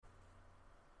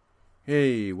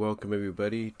Hey, welcome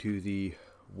everybody to the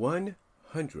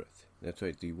 100th. That's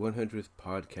right, the 100th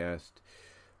podcast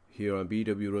here on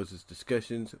BW Rose's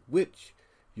Discussions, which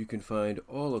you can find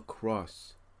all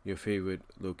across your favorite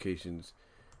locations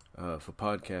for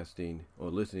podcasting or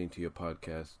listening to your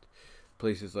podcast.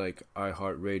 Places like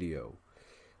iHeartRadio,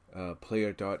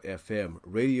 Player.fm,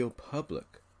 Radio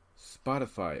Public,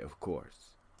 Spotify, of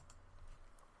course,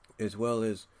 as well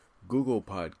as Google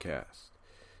Podcast,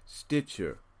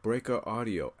 Stitcher, Breaker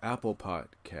Audio, Apple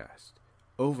Podcast,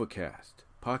 Overcast,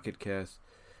 Pocket Cast,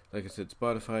 like I said,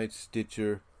 Spotify,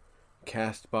 Stitcher,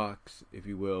 Castbox, if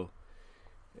you will,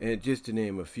 and just to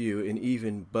name a few, and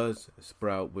even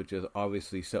Buzzsprout, which is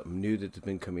obviously something new that's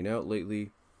been coming out lately,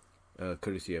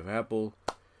 courtesy of Apple,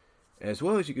 as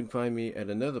well as you can find me at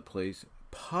another place,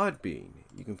 Podbean.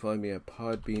 You can find me at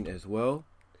Podbean as well.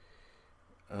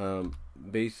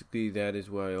 Basically, that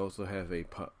is where I also have a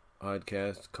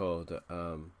podcast called,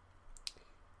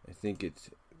 I think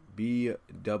it's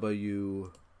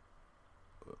BW.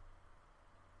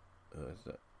 Is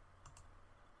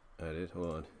that it?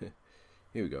 Hold on.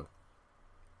 Here we go.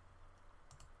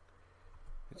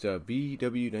 It's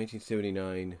BW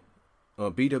 1979.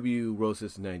 BW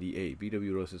Rosas 98.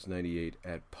 BW Rosas 98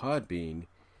 at Podbean.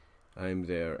 I'm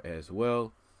there as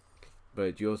well.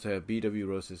 But you also have BW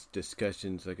Rosas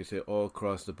Discussions, like I said, all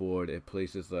across the board at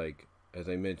places like, as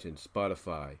I mentioned,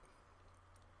 Spotify,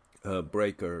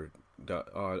 Breaker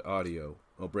Audio,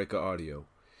 or Breaker Audio,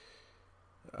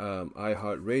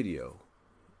 iHeartRadio,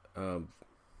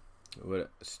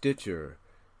 Stitcher,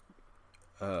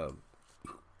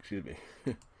 excuse me,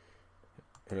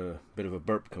 had a bit of a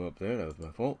burp come up there, that was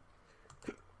my fault.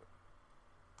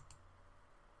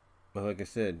 But like I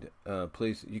said,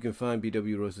 you can find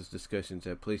BW Rose's Discussions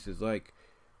at places like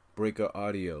Breaker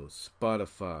Audio,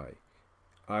 Spotify,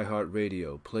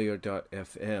 iHeartRadio,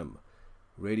 Player.fm,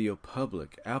 Radio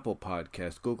Public, Apple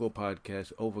Podcast, Google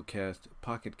Podcast, Overcast,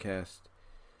 Pocket Cast,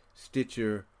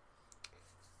 Stitcher,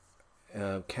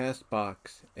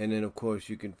 Castbox, and then of course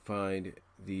you can find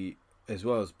as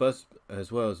well as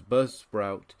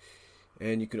Buzzsprout,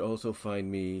 and you can also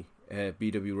find me at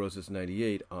BW Roses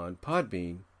 98 on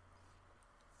Podbean,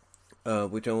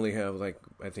 which only have I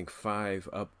think 5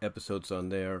 episodes on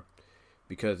there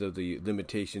because of the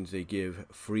limitations they give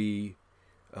free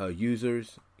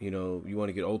users. You want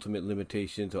to get ultimate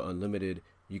limitations or unlimited,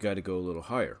 you got to go a little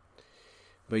higher.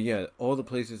 But yeah, all the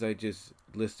places I just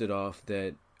listed off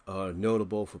that are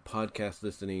notable for podcast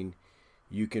listening,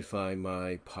 you can find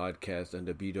my podcast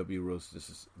under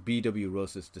BW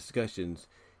Rosas Discussions.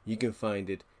 You can find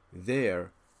it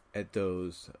there at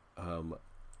those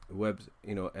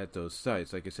at those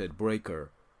sites. Like I said,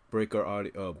 Breaker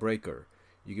Audio, Breaker.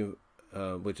 You can,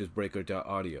 which is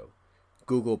Breaker.audio.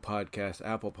 Google Podcast,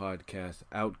 Apple Podcast,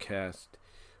 Outcast,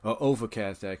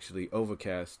 Overcast actually,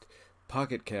 Overcast,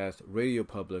 Pocket Cast, Radio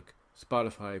Public,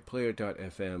 Spotify,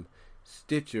 Player.fm,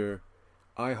 Stitcher,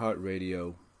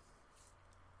 iHeartRadio,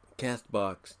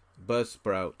 Castbox,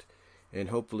 Buzzsprout, and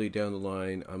hopefully down the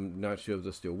line, I'm not sure if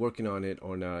they're still working on it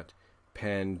or not,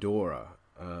 Pandora.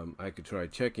 I could try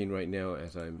checking right now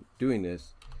as I'm doing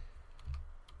this,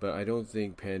 but I don't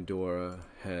think Pandora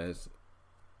has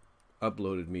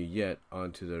uploaded me yet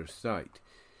onto their site.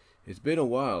 It's been a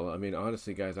while. I mean,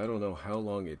 honestly, guys, I don't know how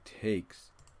long it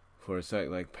takes for a site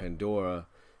like Pandora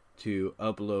to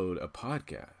upload a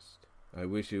podcast. I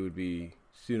wish it would be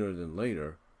sooner than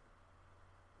later,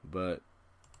 but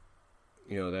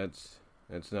that's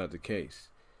not the case.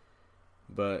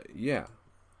 But yeah,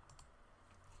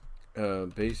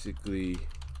 basically,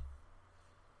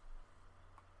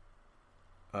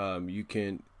 you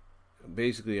can.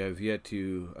 Basically, I've yet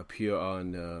to appear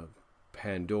on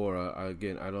Pandora.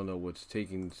 Again, I don't know what's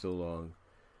taking so long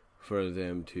for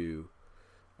them to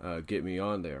get me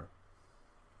on there.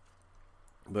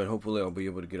 But hopefully I'll be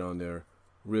able to get on there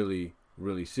really,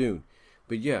 really soon.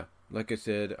 But yeah, like I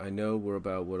said, I know we're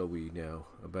about, what are we now?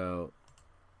 About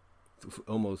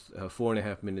almost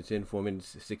 4.5 minutes in, 4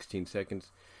 minutes, 16 seconds.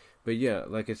 But yeah,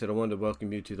 like I said, I wanted to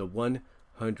welcome you to the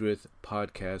 100th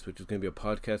podcast, which is going to be a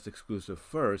podcast exclusive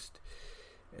first,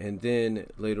 and then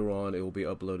later on it will be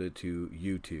uploaded to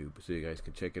YouTube, so you guys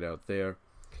can check it out there.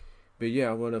 But yeah,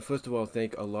 I want to first of all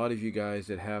thank a lot of you guys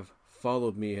that have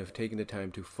followed me, have taken the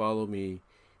time to follow me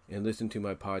and listen to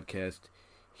my podcast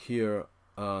here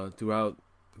throughout,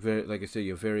 like I said,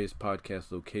 your various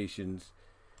podcast locations.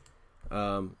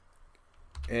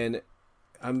 And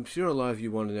I'm sure a lot of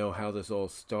you want to know how this all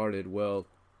started. Well,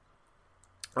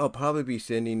 I'll probably be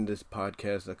sending this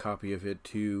podcast, a copy of it,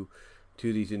 to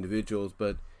these individuals.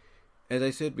 But as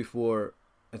I said before,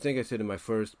 I think I said in my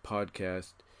first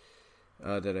podcast,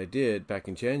 that I did back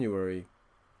in January,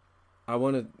 I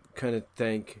want to kind of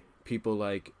thank people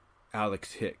like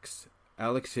Alex Hicks.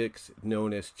 Alex Hicks,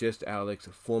 known as Just Alex,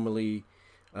 formerly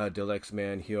Deluxe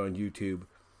Man here on YouTube,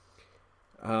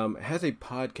 has a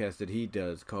podcast that he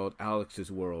does called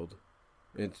Alex's World.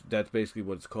 That's basically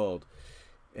what it's called.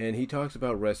 And he talks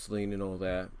about wrestling and all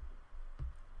that.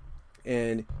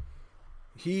 And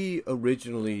he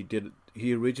originally did a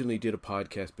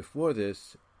podcast before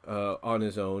this on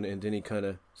his own, and then he kind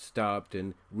of stopped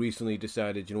and recently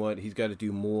decided, you know what, he's got to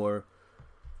do more.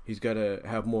 He's got to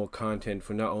have more content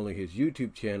for not only his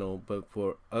YouTube channel, but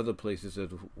for other places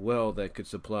as well that could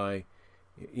supply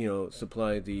the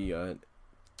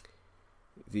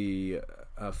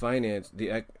finance,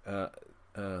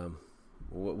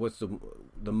 what's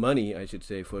the money, I should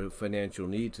say, for financial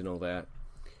needs and all that,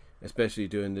 especially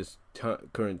during this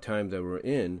current time that we're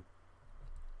in.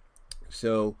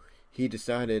 So he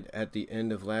decided at the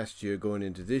end of last year, going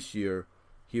into this year,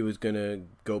 he was going to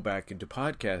go back into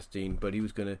podcasting, but he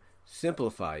was going to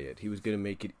simplify it. He was going to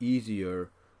make it easier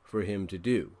for him to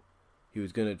do. He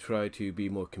was going to try to be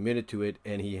more committed to it,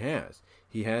 and he has.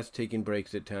 He has taken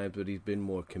breaks at times, but he's been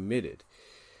more committed.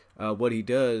 What he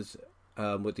does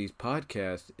with these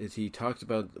podcasts is he talks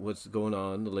about what's going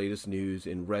on, the latest news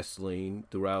in wrestling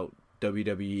throughout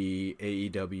WWE,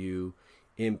 AEW,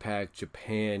 Impact,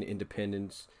 Japan,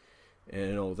 Independence,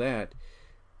 and all that.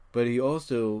 But he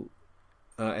also,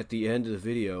 at the end of the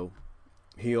video,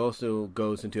 he also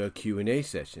goes into a Q&A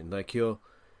session. Like he'll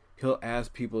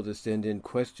ask people to send in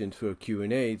questions for a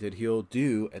Q&A that he'll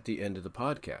do at the end of the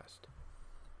podcast.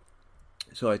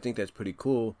 So I think that's pretty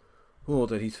cool.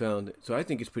 That he's found. So I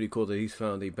think it's pretty cool that he's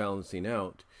found a balancing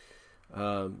out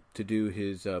to do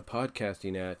his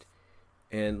podcasting at.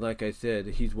 And like I said,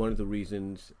 he's one of the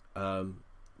reasons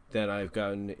that I've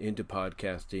gotten into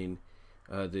podcasting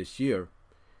this year.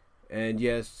 And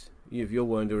yes, if you're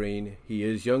wondering, he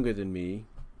is younger than me.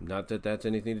 Not that that's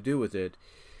anything to do with it,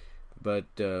 but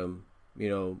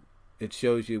it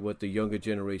shows you what the younger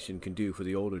generation can do for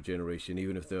the older generation,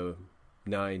 even if they're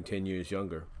 9-10 years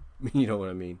younger. You know what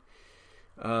I mean?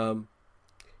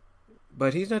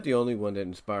 But he's not the only one that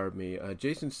inspired me.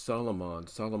 Jason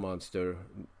Solomonster,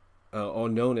 or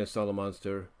known as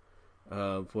Solomonster,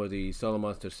 for the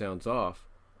Solomonster Sounds Off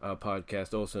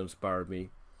podcast, also inspired me.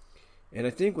 And I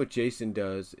think what Jason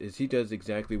does is he does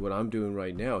exactly what I'm doing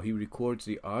right now. He records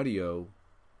the audio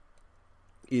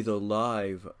either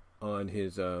live on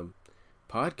his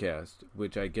podcast,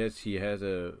 which I guess he has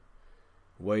a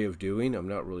way of doing. I'm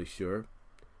not really sure.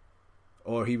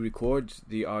 Or he records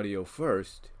the audio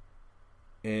first,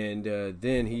 and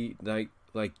then he like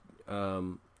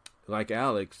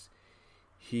Alex,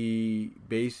 he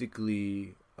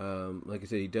basically like I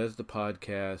said, he does the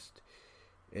podcast,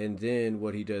 and then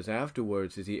what he does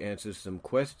afterwards is he answers some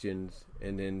questions,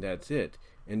 and then that's it.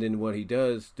 And then what he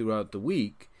does throughout the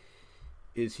week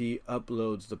is he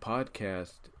uploads the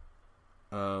podcast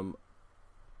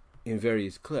in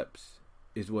various clips,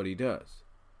 is what he does.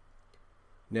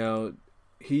 Now,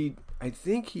 I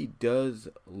think he does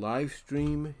live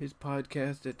stream his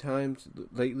podcast at times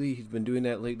lately. He's been doing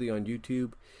that lately on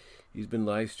YouTube. He's been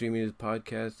live streaming his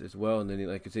podcast as well, and then,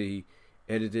 like I say, he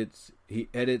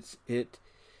edits it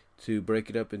to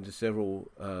break it up into several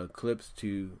clips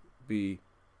to be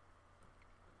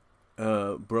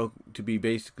uploaded,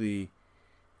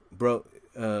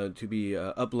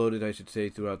 I should say,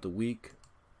 throughout the week.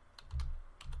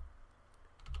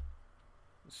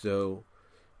 So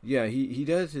yeah, he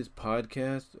does his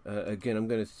podcast. Again, I'm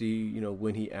going to see,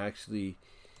 when he actually,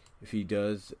 if he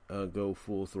does go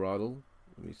full throttle.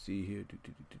 Let me see here.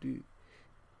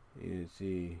 Let's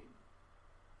see.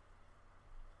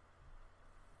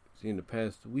 See, in the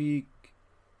past week,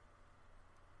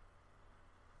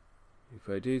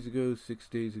 5 days ago, 6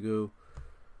 days ago.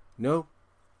 No,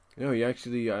 he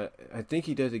actually, I think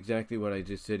he does exactly what I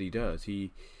just said he does.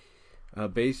 He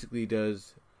basically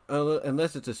does,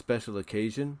 unless it's a special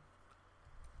occasion,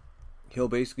 he'll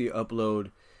basically upload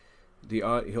the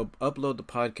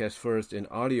podcast first in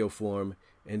audio form,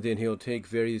 and then he'll take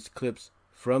various clips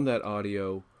from that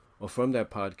audio or from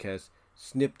that podcast,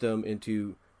 snip them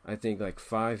into, I think, like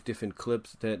 5 different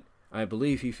clips that I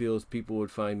believe he feels people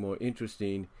would find more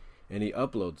interesting, and he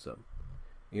uploads them.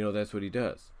 That's what he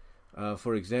does.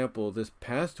 For example, this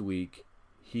past week,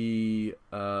 he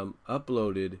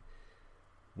uploaded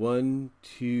 1,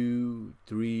 2,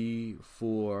 3,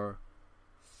 4,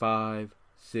 5,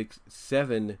 6,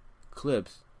 7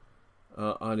 clips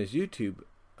on his YouTube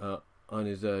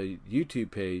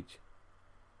YouTube page.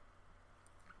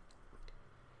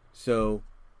 So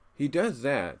he does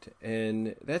that,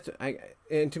 and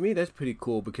and to me that's pretty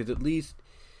cool, because at least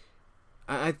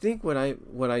I think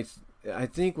I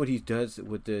think what he does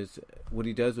with this,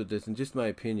 and just my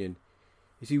opinion,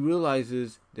 is he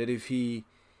realizes that if he,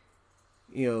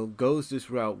 goes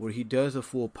this route where he does a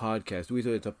full podcast,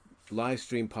 whether it's a live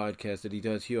stream podcast that he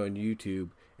does here on YouTube,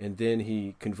 and then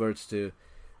he converts to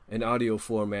an audio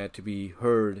format to be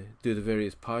heard through the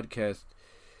various podcast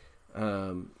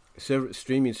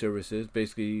streaming services,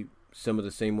 basically some of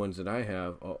the same ones that I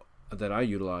have, that I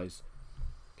utilize.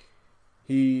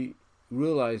 He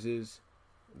realizes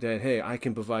that, hey, I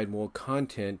can provide more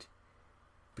content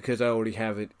because I already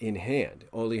have it in hand.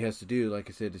 All he has to do, like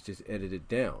I said, is just edit it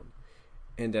down.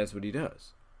 And that's what he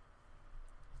does.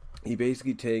 He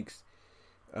basically takes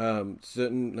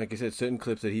certain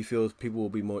clips that he feels people will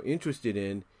be more interested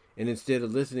in, and instead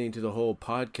of listening to the whole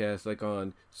podcast like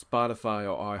on Spotify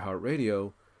or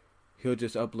iHeartRadio, he'll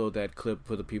just upload that clip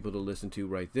for the people to listen to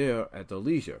right there at their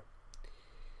leisure.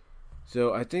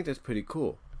 So I think that's pretty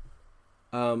cool.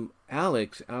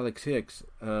 Alex Hicks,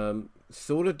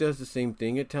 sort of does the same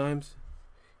thing at times.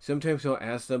 Sometimes he'll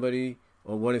ask somebody,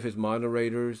 or one of his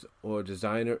moderators or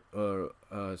designer or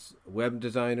web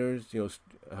designers,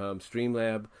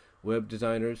 Streamlab web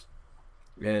designers.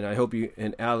 And I hope you,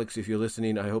 and Alex, if you're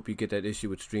listening, I hope you get that issue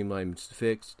with Streamline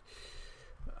fixed.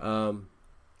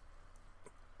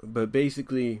 But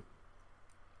basically,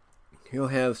 he'll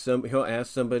ask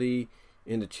somebody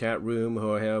in the chat room,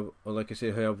 or like I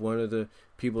said, he'll have one of the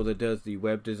people that does the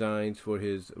web designs for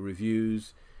his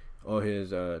reviews or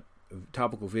his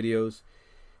topical videos.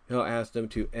 He'll ask them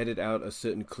to edit out a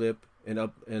certain clip,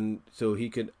 and so he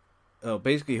could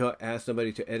basically he'll ask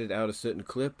somebody to edit out a certain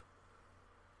clip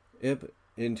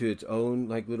into its own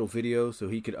like little video, so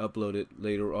he could upload it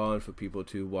later on for people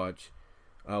to watch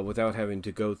without having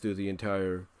to go through the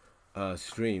entire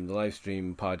stream, the live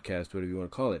stream, podcast, whatever you want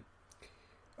to call it.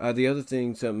 The other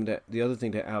thing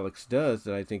that Alex does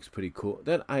that I think is pretty cool,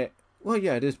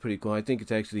 it is pretty cool. I think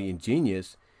it's actually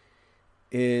ingenious,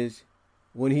 is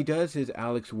when he does his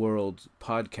Alex Worlds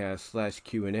podcast /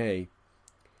 Q&A,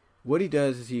 what he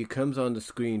does is he comes on the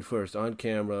screen first, on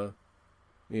camera,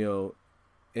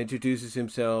 introduces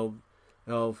himself,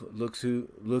 looks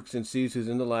and sees who's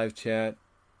in the live chat,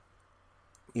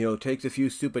 takes a few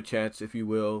super chats, if you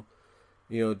will,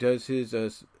 does his,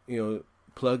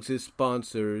 plugs his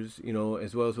sponsors,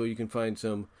 as well as where you can find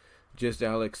some Just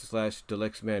Alex /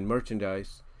 Delexman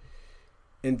merchandise.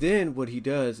 And then what he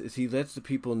does is he lets the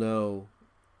people know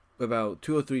about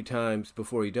 2 or 3 times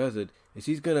before he does it, is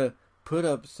he's going to put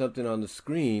up something on the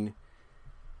screen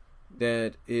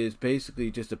that is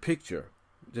basically just a picture,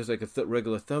 just like a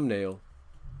regular thumbnail,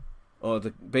 or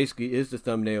basically is the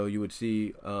thumbnail you would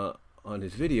see on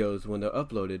his videos when they're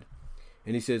uploaded.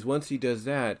 And he says once he does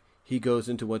that, he goes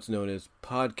into what's known as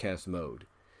podcast mode.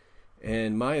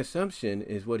 And my assumption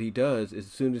is what he does is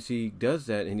as soon as he does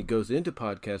that and he goes into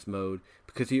podcast mode,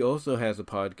 because he also has a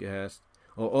podcast,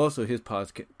 or also his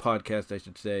podcast, I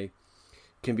should say,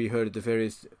 can be heard at the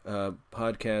various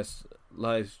podcast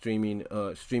live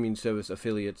streaming service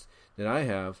affiliates that I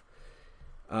have.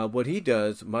 What he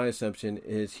does, my assumption,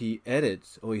 is he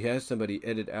edits, or he has somebody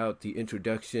edit out the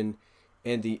introduction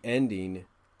and the ending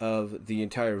of the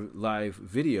entire live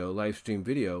stream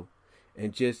video,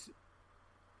 and just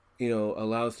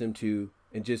allows him to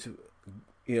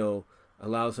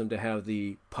have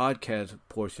the podcast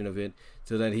portion of it,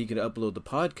 so that he can upload the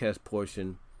podcast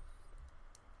portion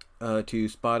to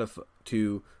Spotify,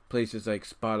 to places like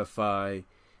Spotify,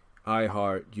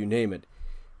 iHeart, you name it.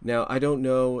 Now, I don't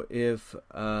know if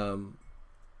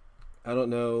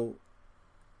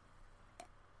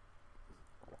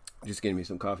just getting me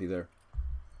some coffee there.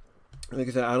 Like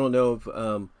I said, I don't know if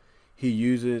I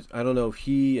don't know if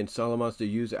he and Solomonster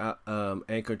use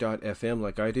Anchor.fm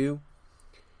like I do.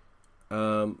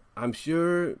 I'm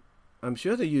sure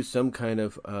they use some kind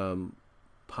of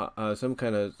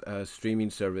streaming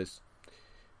service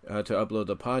to upload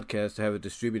the podcast, to have it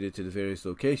distributed to the various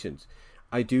locations.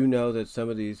 I do know that some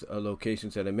of these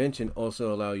locations that I mentioned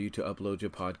also allow you to upload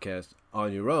your podcast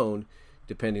on your own,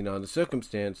 depending on the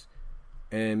circumstance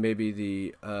and maybe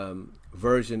the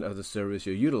version of the service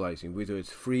you're utilizing, whether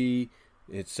it's free,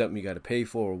 it's something you got to pay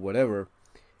for, or whatever.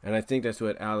 And I think that's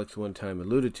what Alex one time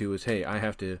alluded to, is, hey, I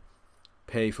have to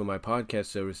pay for my podcast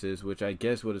services, which I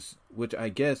guess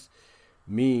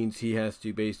means he has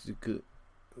to basically,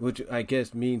 what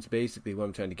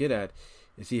I'm trying to get at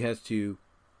is he has to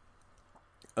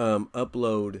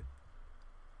upload,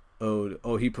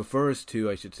 or he prefers to,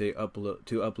 I should say,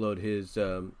 upload his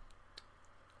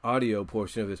audio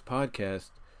portion of his podcast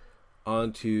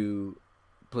onto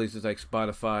places like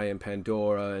Spotify and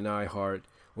Pandora and iHeart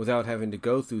without having to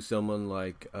go through someone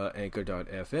like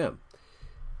Anchor.fm.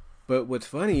 But what's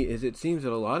funny is it seems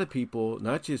that a lot of people,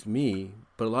 not just me,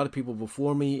 but a lot of people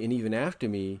before me and even after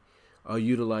me are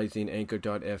utilizing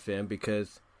Anchor.fm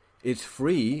because it's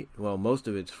free. Well, most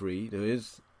of it's free. There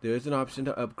is an option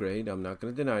to upgrade. I'm not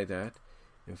going to deny that.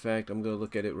 In fact, I'm going to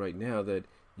look at it right now that,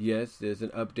 yes, there's an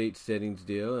update settings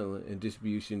deal and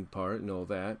distribution part and all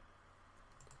that.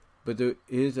 But there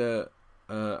is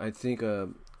I think,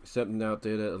 something out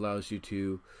there that allows you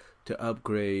to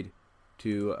upgrade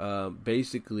to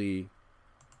basically,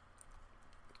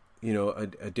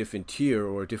 a different tier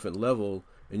or a different level,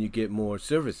 and you get more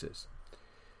services.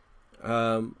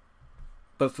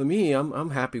 But for me,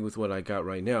 I'm happy with what I got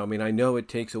right now. I mean, I know it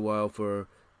takes a while for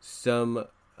some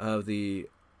of the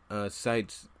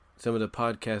sites, some of the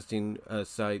podcasting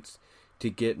sites, to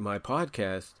get my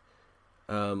podcast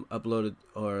uploaded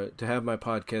or to have my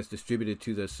podcast distributed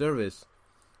to the service.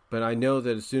 But I know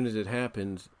that as soon as it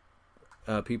happens,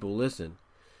 people listen.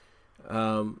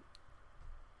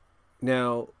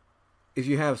 Now, if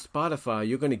you have Spotify,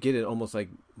 you're going to get it almost like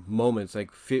moments,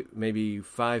 like maybe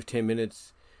 5-10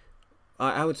 minutes.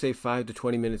 I would say 5 to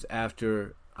 20 minutes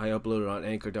after I upload it on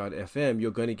Anchor.fm,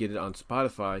 you're going to get it on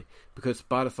Spotify because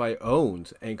Spotify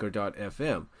owns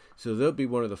Anchor.fm. So they'll be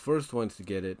one of the first ones to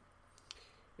get it.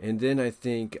 And then I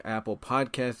think Apple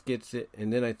Podcast gets it.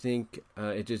 And then I think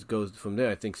it just goes from there.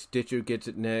 I think Stitcher gets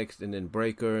it next, and then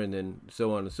Breaker, and then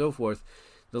so on and so forth.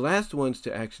 The last ones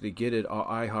to actually get it are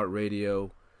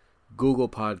iHeartRadio, Google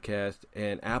Podcast,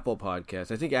 and Apple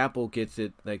Podcast. I think Apple gets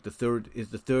it like the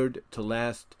third to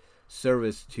last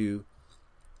service to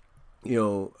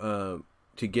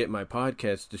get my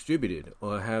podcast distributed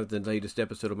or have the latest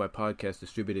episode of my podcast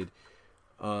distributed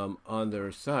on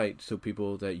their site, so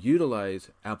people that utilize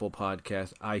Apple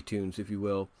Podcasts, iTunes, if you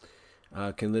will,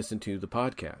 can listen to the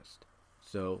podcast.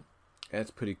 So that's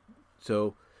pretty.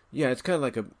 So yeah, it's kind of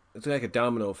like a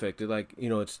domino effect.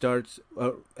 It starts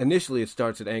initially it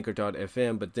starts at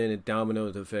Anchor.fm, but then it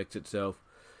dominoes affects itself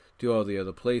to all the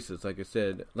other places. Like I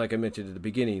said, like I mentioned at the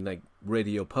beginning, like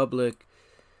Radio Public,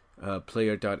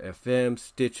 Player.fm,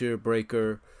 Stitcher,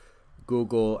 Breaker,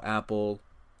 Google, Apple,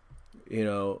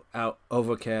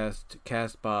 Overcast,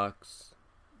 Castbox,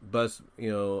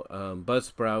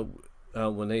 Buzzsprout,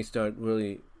 when they start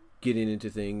really getting into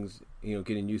things,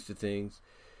 getting used to things,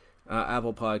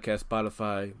 Apple Podcast,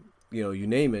 Spotify, you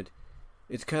name it.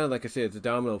 It's kind of like I said, it's a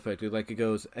domino effect. It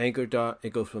goes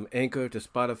from Anchor to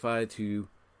Spotify to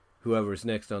whoever's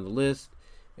next on the list,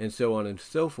 and so on and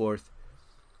so forth.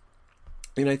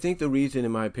 And I think the reason,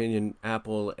 in my opinion,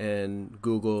 Apple and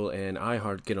Google and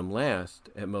iHeart get them last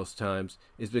at most times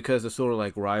is because they're sort of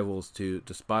like rivals to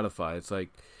Spotify. It's like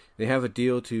they have a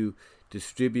deal to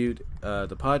distribute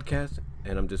the podcast.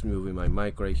 And I'm just moving my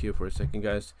mic right here for a second,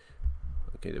 guys.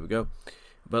 Okay, there we go.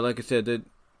 But like I said,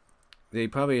 they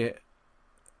probably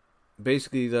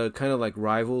basically the kind of like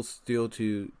rivals still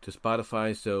to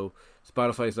Spotify. So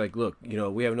Spotify's like, look,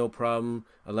 we have no problem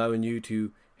allowing you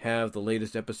to have the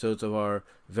latest episodes of our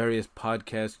various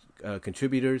podcast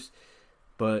contributors,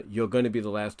 but you're going to be the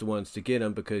last ones to get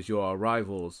them because you're our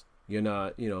rivals. You're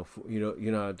not, you're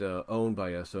not owned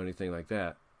by us or anything like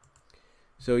that.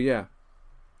 So yeah,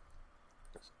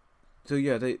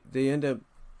 they end up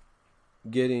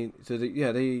getting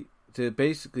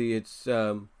basically it's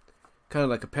kind of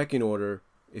like a pecking order,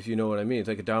 if you know what I mean. It's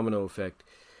like a domino effect.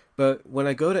 But when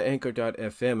I go to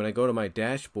Anchor.fm and I go to my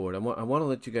dashboard, I want to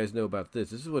let you guys know about this.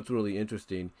 This is what's really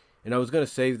interesting. And I was going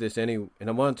to save this and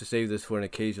I wanted to save this for an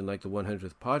occasion like the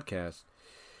 100th podcast.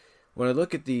 When I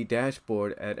look at the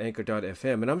dashboard at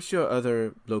Anchor.fm, and I'm sure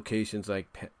other locations like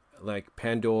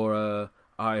Pandora,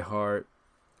 iHeart,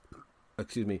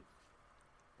 excuse me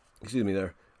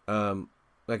there.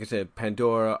 Like I said,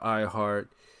 Pandora, iHeart,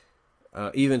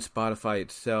 even Spotify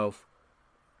itself,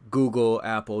 Google,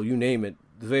 Apple, you name it.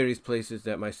 The various places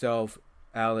that myself,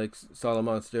 Alex,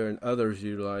 Solomonster, and others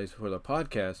utilize for the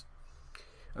podcast.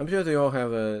 I'm sure they all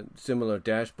have a similar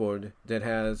dashboard that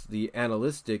has the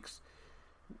analytics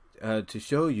to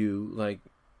show you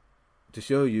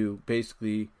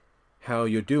basically how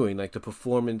you're doing, like the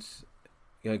performance,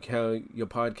 like how your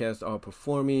podcasts are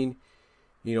performing.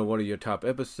 What are your top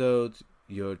episodes,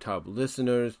 your top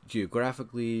listeners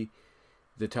geographically,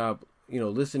 the top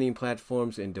listening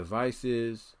platforms and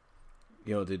devices.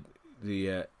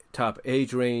 The top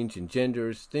age range and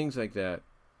genders, things like that.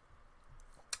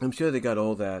 I'm sure they got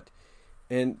all that.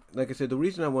 And like I said, the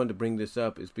reason I wanted to bring this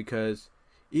up is because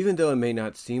even though it may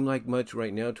not seem like much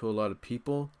right now to a lot of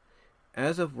people,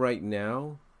 as of right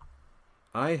now,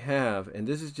 I have, and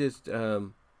this is just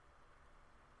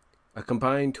A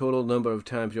combined total number of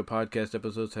times your podcast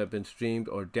episodes have been streamed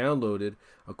or downloaded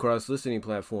across listening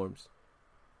platforms.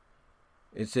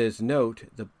 It says, note,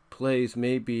 the plays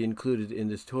may be included in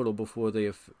this total before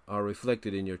they are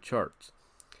reflected in your charts.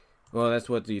 Well, that's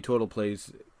what the total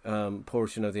plays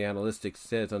portion of the analytics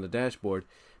says on the dashboard.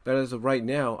 But as of right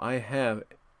now, I have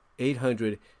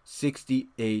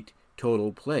 868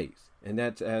 total plays. And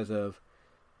that's as of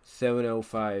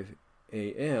 7:05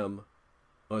 a.m.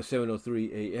 or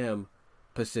 7:03 a.m.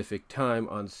 Pacific time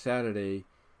on Saturday,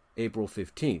 April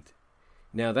 15th.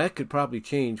 Now, that could probably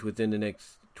change within the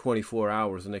next 24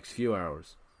 hours, the next few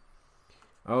hours.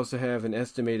 I also have an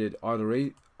estimated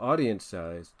audience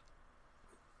size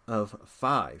of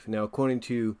 5. Now, according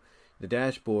to the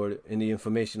dashboard and the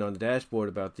information on the dashboard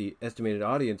about the estimated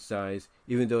audience size,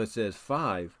 even though it says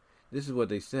 5, this is what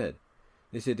they said.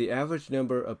 They said the average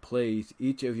number of plays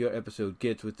each of your episode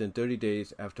gets within 30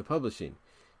 days after publishing.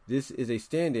 This is a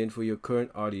stand-in for your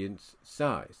current audience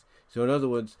size. So in other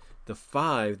words,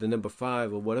 the number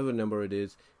 5 or whatever number it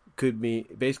is,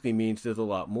 basically means there's a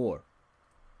lot more.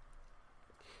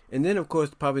 And then, of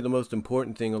course, probably the most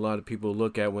important thing a lot of people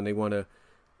look at when they want to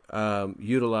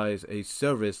utilize a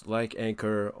service like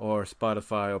Anchor or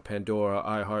Spotify or Pandora,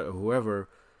 iHeart, or whoever,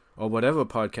 or whatever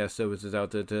podcast service is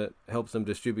out there to help them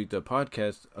distribute their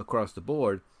podcasts across the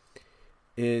board,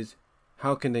 is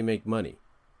how can they make money?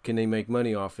 Can they make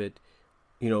money off it,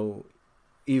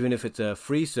 even if it's a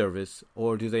free service,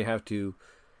 or do they have to,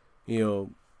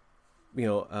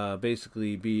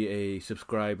 basically be a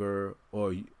subscriber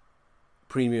or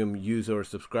premium user or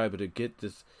subscriber to get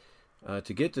this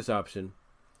option?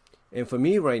 And for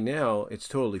me right now, it's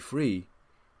totally free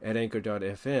at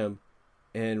Anchor.fm.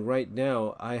 And right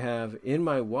now, I have in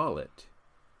my wallet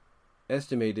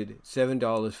estimated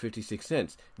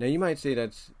 $7.56. Now, you might say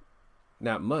that's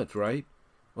not much, right?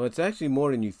 Well, it's actually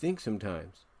more than you think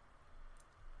sometimes.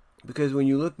 Because when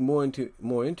you look more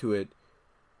into it,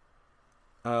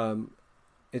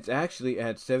 it's actually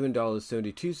at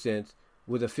 $7.72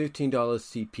 with a $15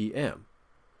 CPM.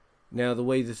 Now, the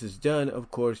way this is done,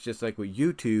 of course, just like with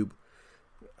YouTube,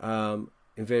 and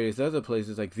various other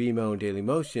places like Vimeo and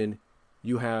Dailymotion,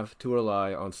 you have to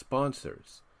rely on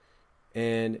sponsors.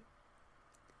 And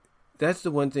that's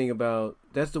the one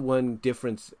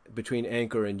difference between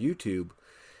Anchor and YouTube.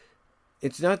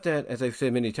 It's not that, as I've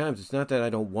said many times, it's not that I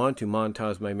don't want to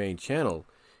monetize my main channel.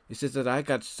 It's just that I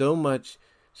got so much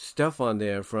stuff on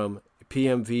there from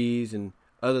PMVs and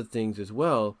other things as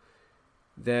well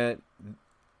that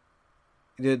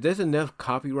there's enough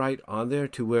copyright on there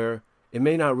to where it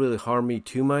may not really harm me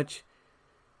too much,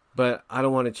 but I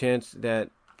don't want a chance that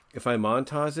if I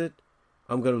monetize it,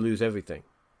 I'm going to lose everything.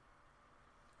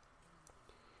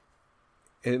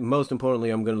 And most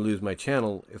importantly, I'm going to lose my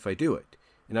channel if I do it.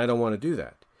 And I don't want to do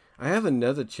that. I have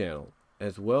another channel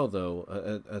as well, though,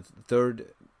 I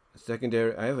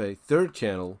have a third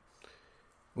channel,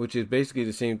 which is basically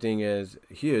the same thing as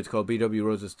here. It's called BW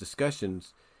Rosa's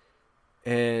Discussions.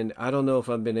 And I don't know if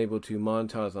I've been able to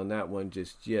monetize on that one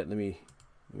just yet. Let me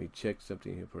check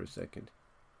something here for a second.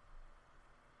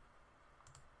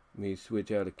 Let me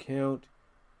switch out account.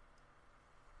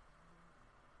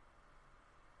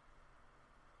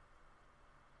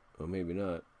 Or maybe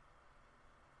not.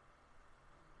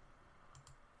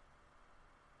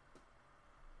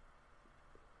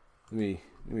 Let me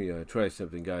try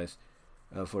something, guys,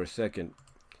 for a second.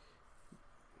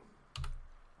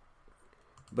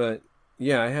 But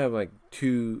yeah, I have like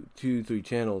three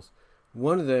channels.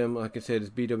 One of them, like I said, is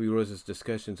BW Rosa's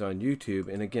Discussions on YouTube.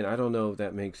 And again, I don't know if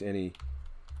that makes any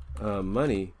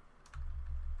money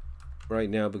right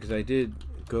now, because I did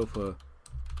go for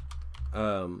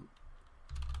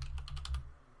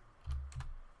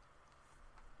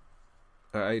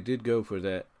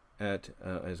that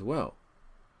as well.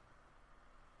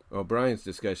 Or Brian's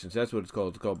Discussions. That's what it's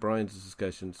called. It's called Brian's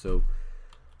Discussions. So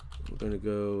we're going to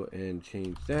go and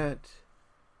change that.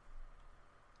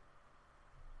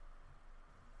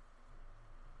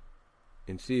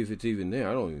 And see if it's even there.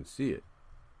 I don't even see it.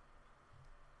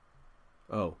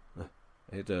 Oh, I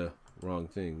hit the wrong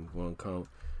thing. Wrong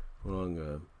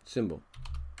symbol.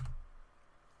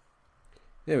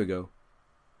 There we go.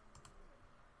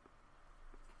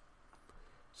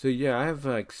 So yeah, I have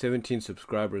like 17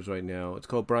 subscribers right now. It's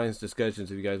called Brian's Discussions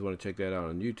if you guys want to check that out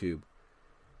on YouTube.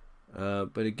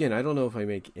 But again, I don't know if I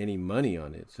make any money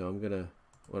on it. So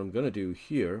what I'm gonna do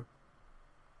here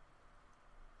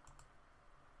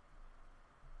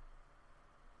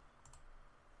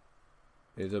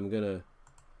is I'm gonna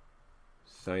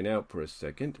sign out for a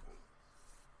second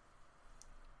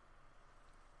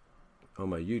on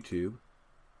my YouTube,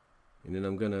 and then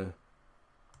I'm gonna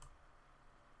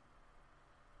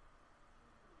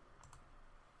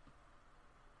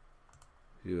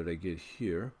See what I get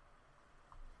here.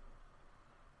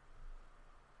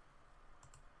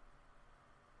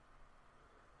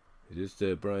 Is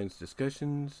this Brian's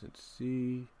Discussions? Let's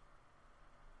see.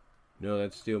 No,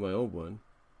 that's still my old one.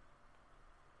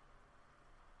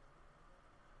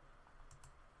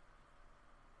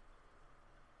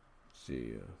 Let's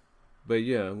see. But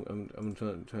yeah, I'm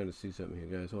trying to see something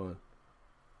here, guys. Hold on.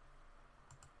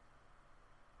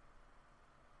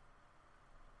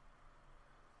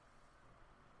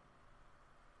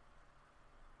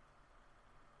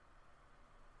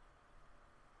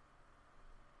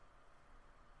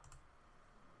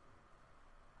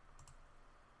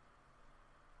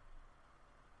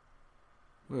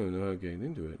 I don't know how to get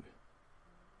into it.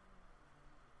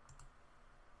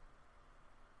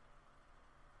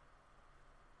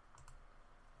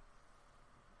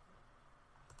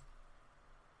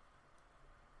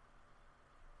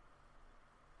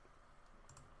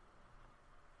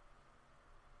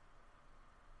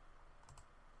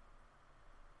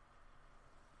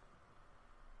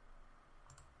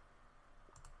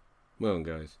 Well,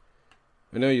 guys,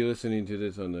 I know you're listening to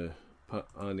this on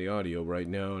the audio right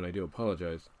now, and I do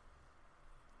apologize.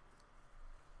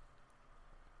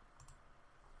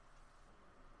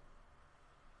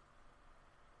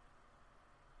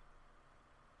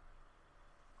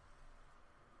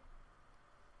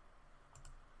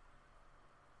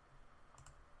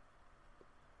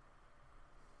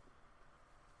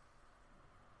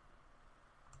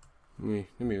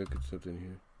 Let me look at something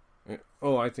here.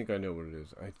 Oh, I think I know what it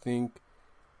is. I think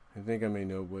I may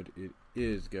know what it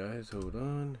is, guys. Hold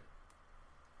on.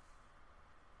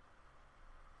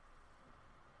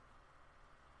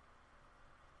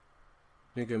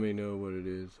 I think I may know what it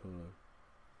is. Hold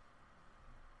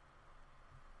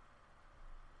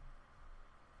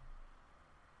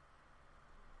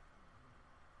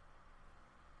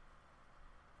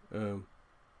on.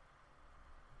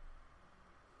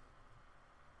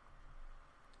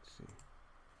 Let's see.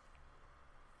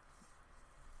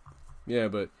 Yeah,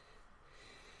 but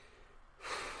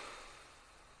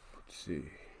let's see.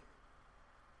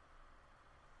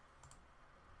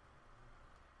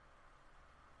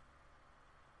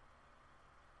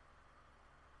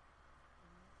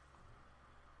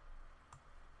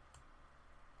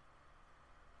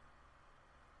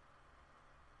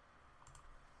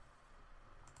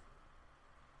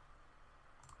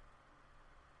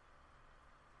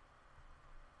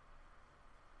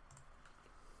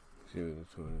 See what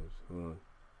this one is. Hold on.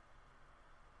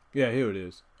 Yeah, here it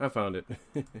is. I found it.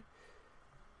 Let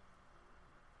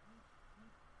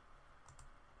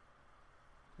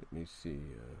me see.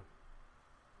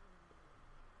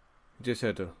 Just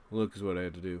had to look is what I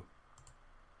had to do.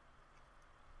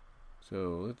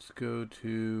 So let's go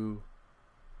to.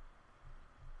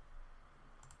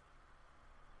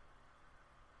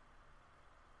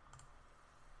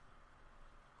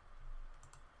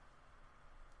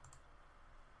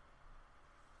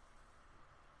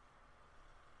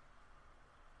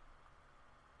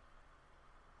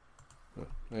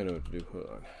 I know what to do. Hold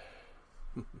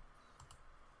on.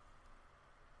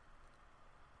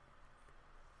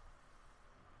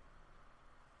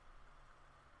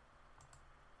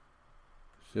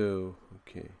 So,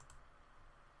 okay.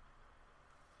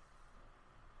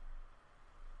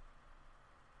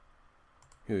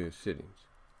 Here we have settings.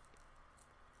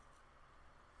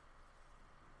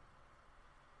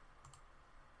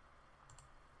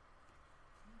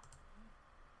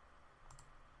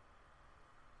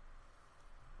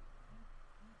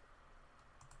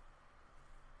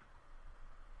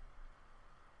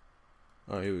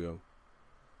 Alright, here we go.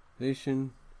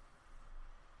 Station.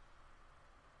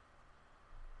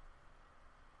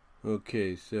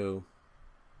 Okay, so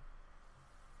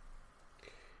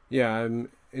yeah,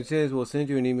 it says we'll send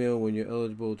you an email when you're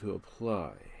eligible to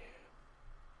apply.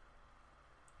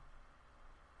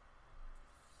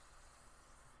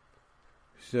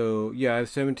 So yeah, I have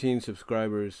 17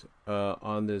 subscribers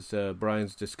on this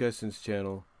Brian's Discussions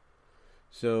channel.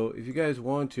 So if you guys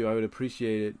want to, I would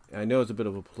appreciate it. I know it's a bit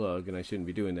of a plug, and I shouldn't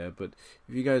be doing that, but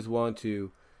if you guys want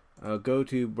to, go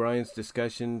to Brian's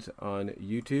Discussions on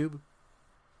YouTube,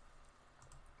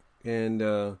 and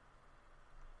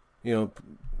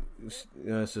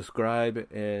subscribe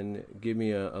and give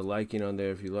me a liking on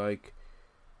there if you like.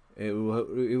 It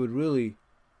would really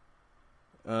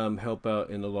help out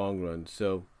in the long run.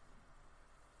 So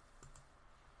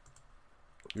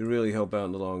you really help out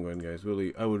in the long run, guys.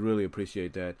 Really, I would really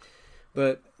appreciate that.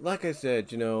 But like I said,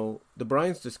 the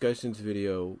Brian's Discussions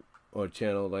video or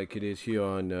channel, like it is here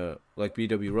on like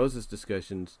BW Rose's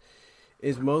Discussions,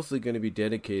 is mostly going to be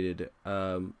dedicated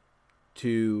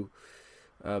to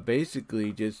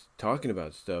basically just talking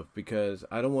about stuff because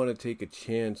I don't want to take a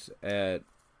chance at,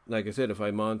 like I said, if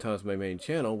I monetize my main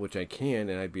channel, which I can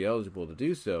and I'd be eligible to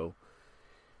do so,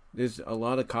 there's a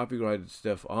lot of copyrighted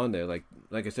stuff on there. Like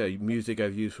I said, music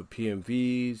I've used for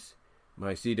PMVs,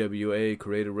 my CWA,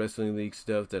 Creative Wrestling League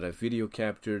stuff that I video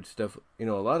captured, stuff, a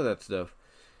lot of that stuff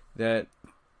that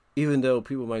even though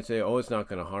people might say, oh, it's not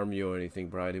going to harm you or anything,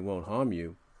 Brian, it won't harm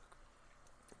you.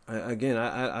 I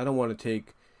don't want to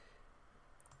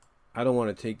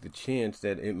take the chance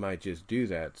that it might just do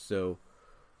that. So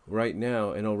right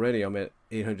now, and already I'm at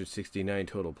 869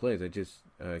 total plays. I just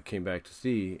came back to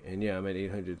see, and yeah, I'm at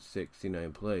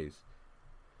 869 plays.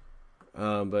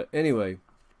 But anyway,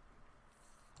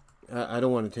 I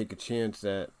don't want to take a chance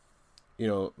that,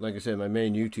 like I said, my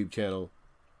main YouTube channel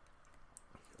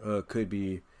could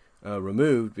be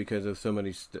removed because of so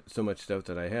much stuff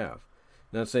that I have.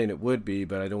 Not saying it would be,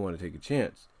 but I don't want to take a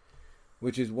chance.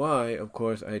 Which is why, of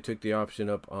course, I took the option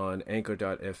up on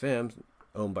Anchor.fm,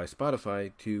 owned by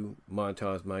Spotify, to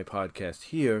monetize my podcast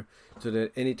here, so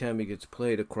that anytime it gets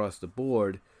played across the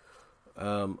board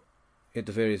at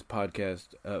the various podcast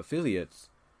affiliates,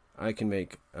 I can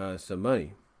make some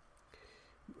money.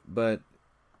 But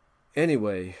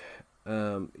anyway,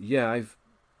 I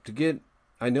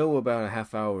know about a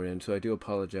half hour in, so I do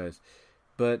apologize.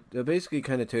 But basically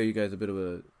kind of tell you guys a bit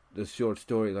of the short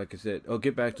story, like I said. I'll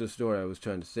get back to the story I was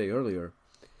trying to say earlier.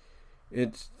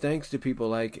 It's thanks to people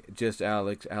like Just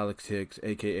Alex Hicks,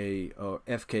 a.k.a. or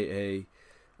FKA,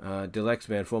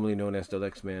 Delexman, formerly known as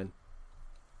Delexman,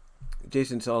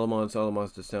 Jason Solomon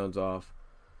that sounds off,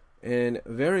 and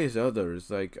various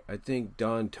others, like I think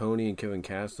Don Tony and Kevin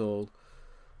Castle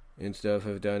and stuff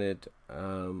have done it.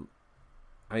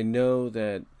 I know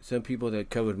that some people that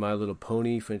covered My Little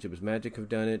Pony, Friendship is Magic, have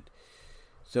done it.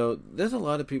 So there's a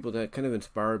lot of people that kind of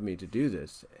inspired me to do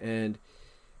this. And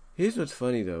here's what's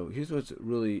funny, though. Here's what's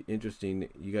really interesting.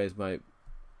 You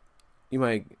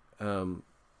might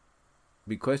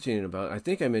be questioning about. I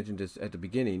think I mentioned this at the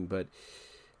beginning, but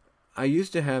I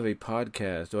used to have a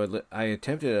podcast, or I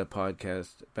attempted a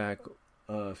podcast back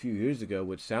a few years ago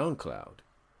with SoundCloud.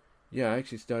 Yeah, I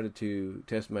actually started to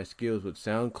test my skills with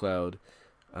SoundCloud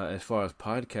as far as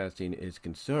podcasting is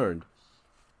concerned.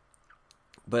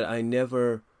 But I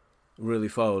never really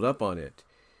followed up on it.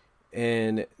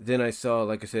 And then I saw,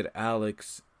 like I said,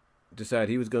 Alex decide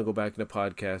he was going to go back into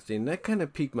podcasting. That kind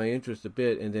of piqued my interest a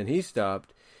bit. And then he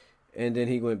stopped. And then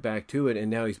he went back to it. And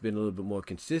now he's been a little bit more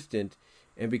consistent.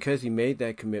 And because he made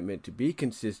that commitment to be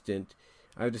consistent,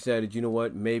 I've decided, you know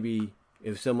what, maybe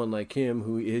if someone like him,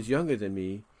 who is younger than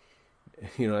me,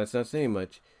 that's not saying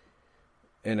much,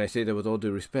 and I say that with all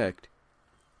due respect,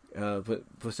 but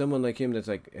for someone like him that's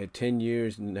like 10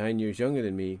 years, 9 years younger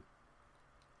than me,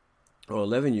 or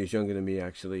 11 years younger than me,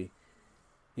 actually.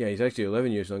 Yeah, he's actually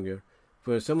 11 years younger.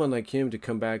 For someone like him to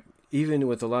come back, even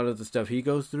with a lot of the stuff he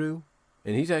goes through,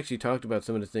 and he's actually talked about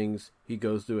some of the things he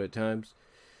goes through at times,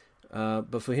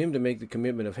 but for him to make the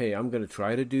commitment of, hey, I'm going to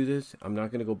try to do this. I'm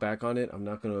not going to go back on it. I'm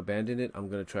not going to abandon it. I'm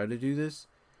going to try to do this.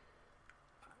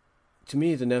 To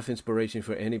me, it's enough inspiration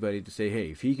for anybody to say,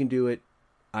 hey, if he can do it,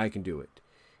 I can do it.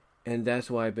 And that's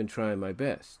why I've been trying my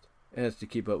best, as to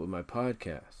keep up with my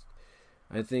podcast.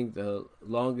 I think the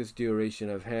longest duration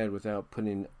I've had without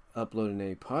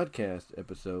uploading a podcast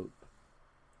episode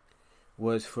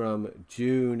was from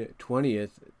June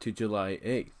 20th to July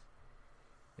 8th.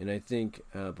 And I think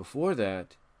before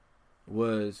that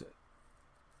was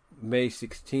May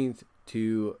 16th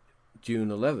to June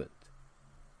 11th.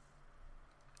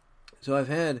 So I've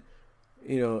had,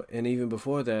 and even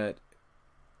before that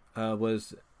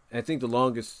was, I think the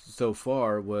longest so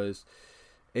far was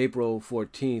April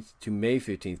 14th to May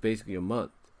 15th, basically a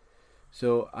month.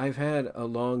 So I've had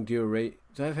long durations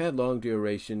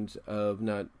of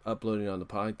not uploading on the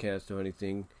podcast or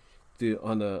anything,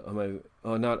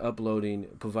 not uploading,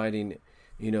 providing,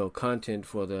 content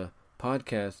for the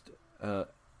podcast,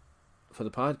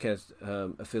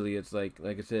 affiliates, like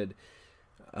I said,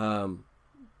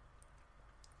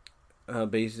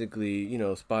 basically,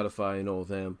 Spotify and all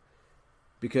them.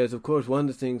 Because, of course, one of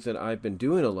the things that I've been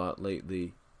doing a lot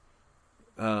lately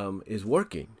is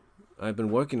working. I've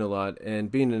been working a lot,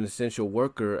 and being an essential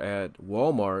worker at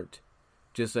Walmart,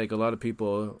 just like a lot of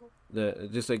people,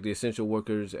 just like the essential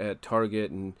workers at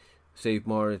Target and Save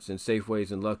Marts and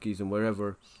Safeways and Lucky's and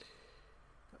wherever,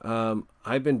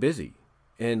 I've been busy.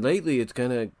 And lately it's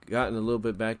kind of gotten a little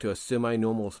bit back to a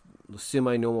semi-normal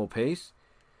pace.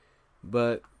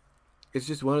 But it's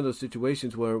just one of those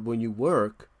situations where when you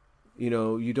work,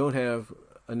 you don't have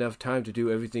enough time to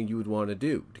do everything you would want to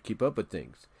do to keep up with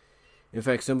things. In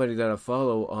fact, somebody that I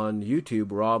follow on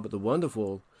YouTube, Rob the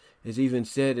Wonderful, has even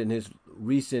said in his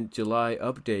recent July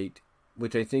update,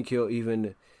 which I think he'll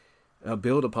even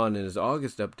build upon in his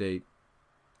August update,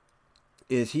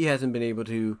 is he hasn't been able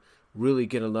to really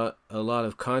get a lot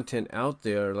of content out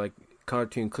there, like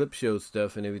cartoon clip show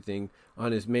stuff and everything,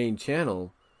 on his main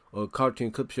channel, or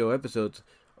cartoon clip show episodes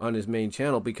on his main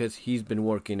channel, because he's been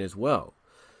working as well.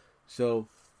 So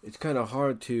it's kind of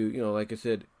hard to, like I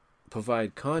said,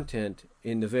 provide content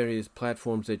in the various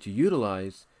platforms that you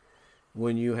utilize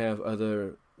when you have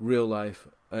other real life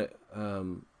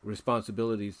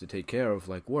responsibilities to take care of,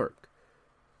 like work.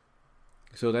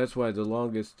 So that's why the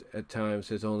longest at times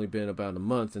has only been about a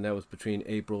month, and that was between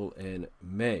April and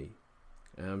May.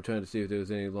 And I'm trying to see if there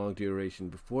was any long duration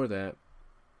before that.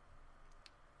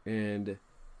 And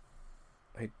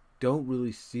I don't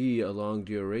really see a long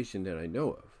duration that I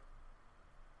know of.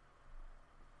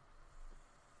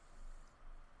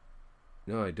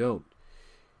 No, I don't.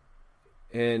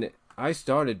 And I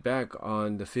started back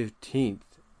on the 15th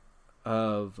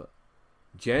of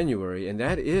January, and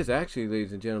that is actually,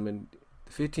 ladies and gentlemen,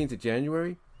 the 15th of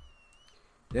January,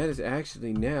 that is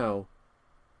actually now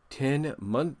 10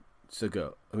 months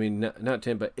ago. I mean, not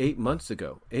 10, but 8 months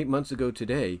ago. 8 months ago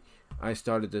today, I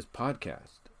started this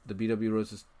podcast, the BW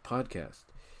Roses podcast.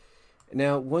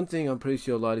 Now, one thing I'm pretty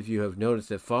sure a lot of you have noticed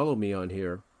that follow me on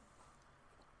here,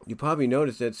 you probably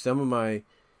noticed that some of my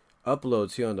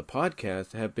uploads here on the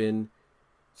podcast have been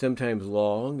sometimes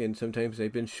long and sometimes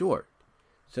they've been short.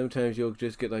 Sometimes you'll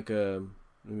just get like a,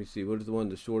 let me see, what is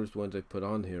the shortest ones I put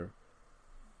on here?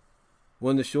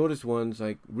 One of the shortest ones,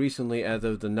 like recently as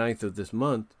of the 9th of this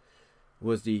month,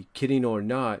 was the Kidding or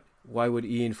Not, Why Would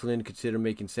Ian Flynn Consider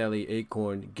Making Sally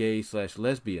Acorn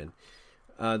Gay/Lesbian?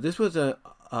 This was a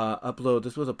upload,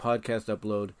 this was a podcast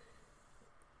upload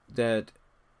that,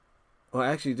 well,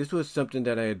 actually, this was something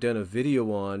that I had done a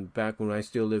video on back when I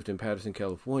still lived in Patterson,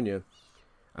 California.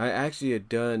 I actually had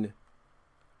done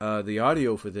the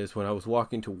audio for this when I was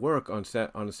walking to work on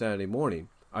a Saturday morning.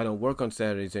 I don't work on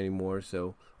Saturdays anymore,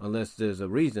 so unless there's a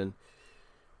reason.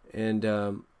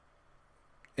 And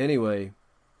anyway,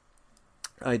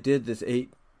 I did this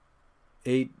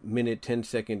 8-minute,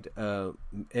 10-second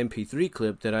MP3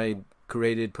 clip that I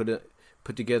created,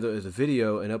 put together as a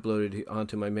video, and uploaded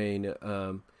onto my main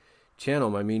channel,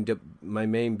 my main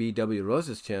BW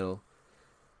Roses channel,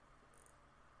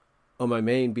 on my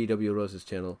main BW Roses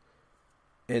channel,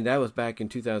 and that was back in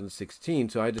 2016.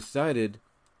 So I decided,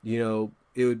 it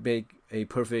would make a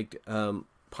perfect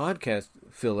podcast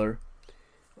filler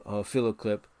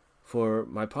clip for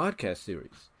my podcast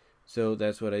series. So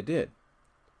that's what I did.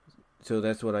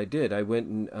 I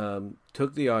went and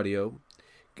took the audio,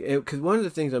 because one of the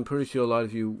things I'm pretty sure a lot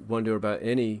of you wonder about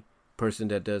any person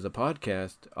that does a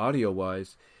podcast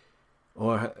audio-wise,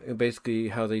 or basically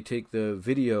how they take the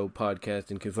video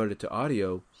podcast and convert it to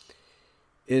audio,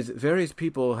 is various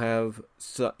people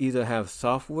either have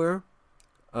software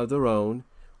of their own,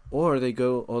 or they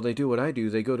do what I do.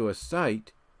 They go to a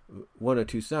site, one or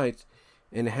two sites,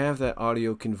 and have that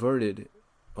audio converted,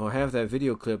 or have that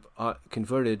video clip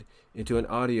converted into an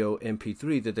audio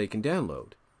MP3 that they can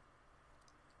download.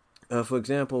 For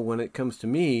example, when it comes to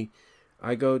me,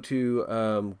 I go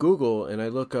to Google and I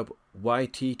look up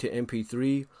YT to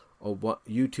MP3 or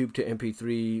YouTube to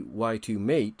MP3 Y2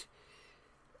 Mate.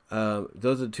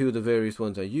 Those are two of the various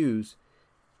ones I use.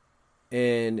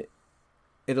 And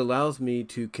it allows me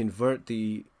to convert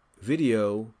the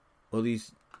video, or at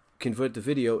least convert the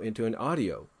video into an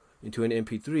audio, into an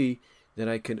MP3 that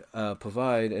I could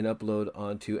provide and upload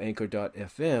onto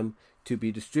Anchor.fm to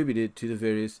be distributed to the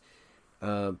various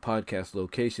podcast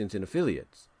locations and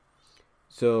affiliates.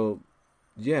 So,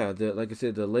 yeah, like I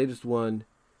said, the latest one,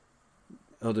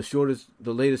 the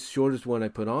latest shortest one I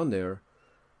put on there,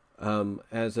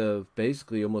 as of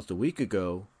basically almost a week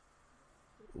ago,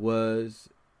 was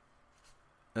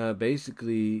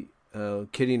basically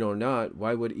Kidding or Not,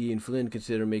 Why Would Ian Flynn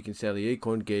Consider Making Sally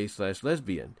Acorn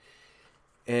Gay/Lesbian?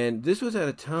 And this was at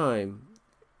a time,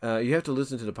 you have to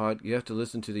listen to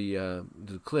the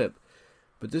clip.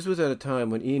 But this was at a time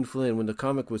when Ian Flynn, when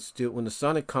the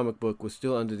Sonic comic book was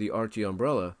still under the Archie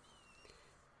umbrella,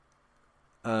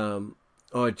 I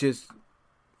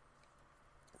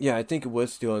think it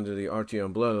was still under the Archie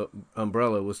umbrella.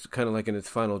 It was kind of like in its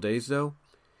final days, though.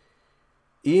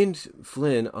 Ian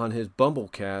Flynn, on his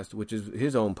Bumblecast, which is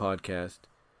his own podcast,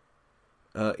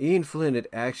 Ian Flynn had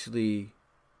actually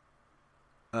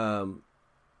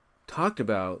talked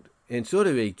about, in sort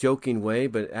of a joking way,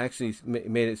 but actually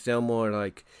made it sound more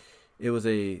like it was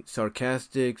a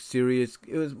sarcastic, serious.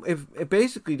 It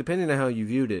basically, depending on how you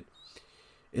viewed it,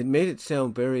 it made it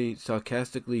sound very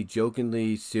sarcastically,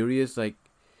 jokingly serious. Like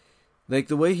like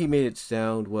the way he made it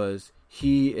sound was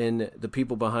he and the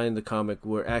people behind the comic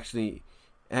were actually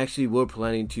were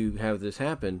planning to have this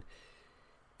happen,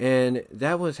 and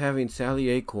that was having Sally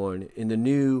Acorn in the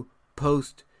new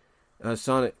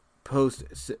Sonic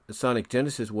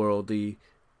Genesis world, the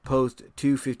post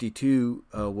 252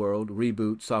 world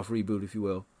reboot, soft reboot, if you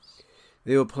will.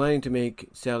 They were planning to make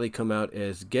Sally come out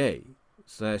as gay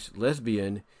 /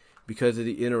 lesbian because of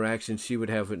the interaction she would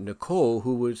have with Nicole,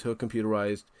 who was her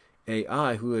computerized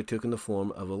AI, who had taken the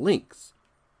form of a lynx.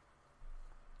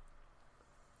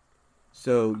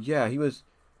 So yeah, he was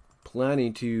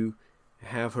planning to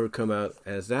have her come out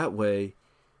as that way,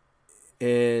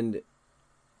 and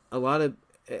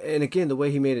again, the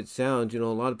way he made it sound, a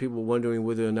lot of people were wondering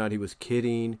whether or not he was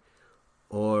kidding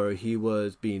or he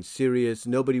was being serious.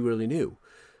 Nobody really knew.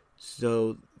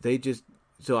 So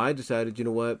I decided, you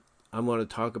know what, I'm going to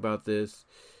talk about this,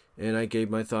 and I gave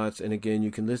my thoughts. And again,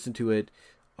 you can listen to it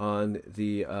on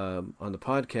the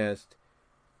podcast.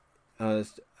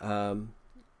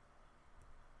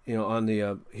 Here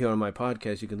on my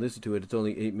podcast, you can listen to it. It's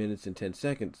only 8 minutes and 10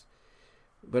 seconds.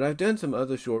 But I've done some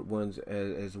other short ones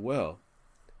as well.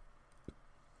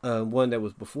 One that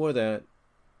was before that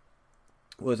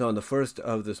was on the 1st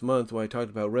of this month, where I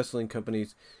talked about wrestling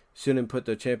companies shouldn't put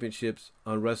their championships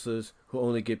on wrestlers who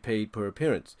only get paid per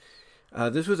appearance.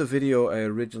 This was a video I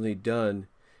originally done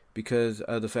because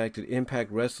of the fact that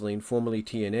Impact Wrestling, formerly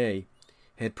TNA,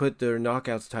 had put their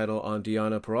Knockouts title on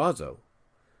Deonna Purrazzo,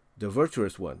 the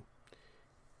virtuous one.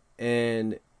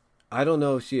 And I don't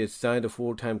know if she had signed a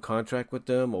full-time contract with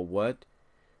them or what,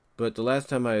 but the last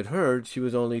time I had heard, she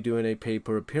was only doing a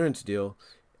pay-per-appearance deal,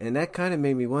 and that kind of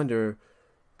made me wonder,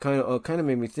 kind of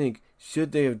made me think,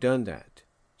 should they have done that?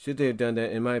 Should they have done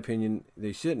that? In my opinion,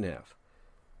 they shouldn't have.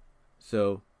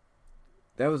 So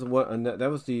that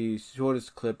was the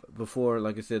shortest clip before,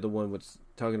 like I said, the one was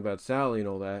talking about Sally and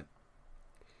all that.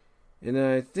 And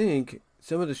then I think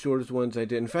some of the shortest ones I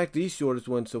did, in fact, these shortest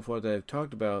ones so far that I've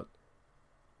talked about,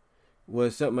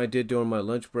 was something I did during my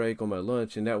lunch break on my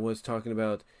lunch, and that was talking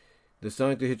about the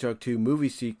Sonic the Hedgehog 2 movie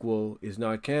sequel is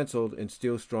not canceled and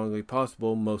still strongly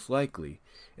possible, most likely.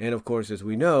 And of course, as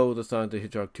we know, the Sonic the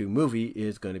Hedgehog 2 movie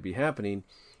is going to be happening,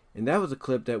 and that was a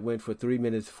clip that went for 3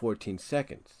 minutes 14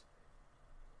 seconds.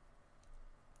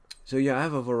 So yeah, I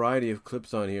have a variety of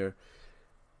clips on here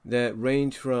that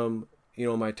range from,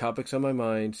 my Topics on My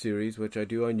Mind series, which I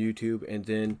do on YouTube and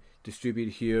then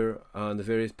distribute here on the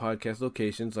various podcast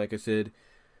locations. Like I said,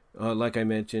 like I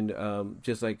mentioned,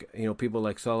 just like, people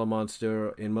like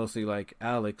Solomonster and mostly like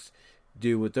Alex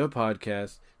do with their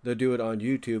podcasts, they'll do it on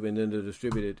YouTube and then they'll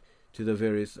distribute it to the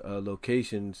various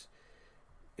locations,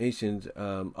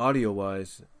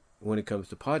 audio-wise, when it comes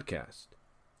to podcasts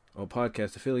or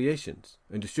podcast affiliations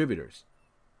and distributors.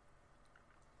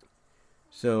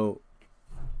 So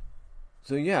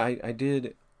yeah, I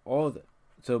did all that.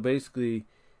 So basically,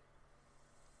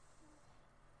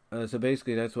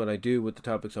 that's what I do with the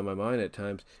topics on my mind at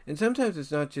times. And sometimes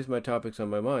it's not just my topics on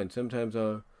my mind. Sometimes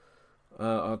I'll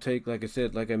take, like I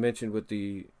said, like I mentioned with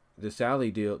the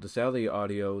Sally deal, the Sally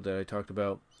audio that I talked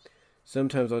about.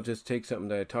 Sometimes I'll just take something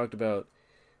that I talked about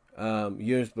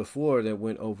years before that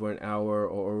went over an hour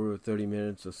or over 30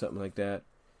 minutes or something like that,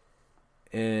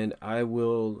 and I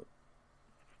will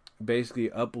basically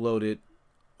upload it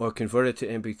or convert it to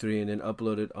MP3 and then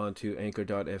upload it onto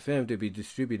Anchor.fm to be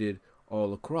distributed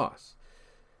all across.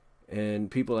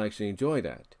 And people actually enjoy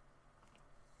that.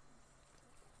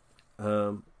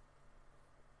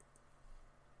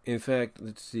 In fact,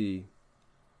 let's see.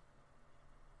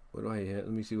 What do I have?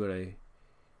 Let me see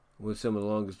what's some of the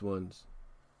longest ones.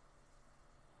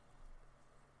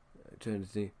 I'm trying to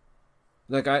see.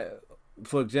 Like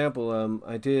for example,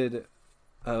 I did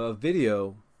a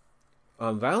video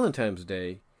on Valentine's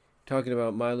Day talking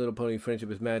about My Little Pony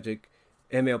Friendship is Magic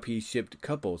MLP shipped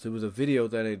couples. It was a video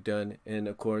that I'd done, and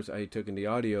of course I took in the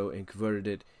audio and converted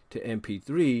it to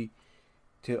MP3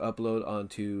 to upload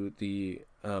onto the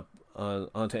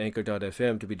onto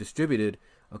Anchor.fm to be distributed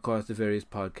across the various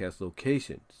podcast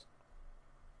locations.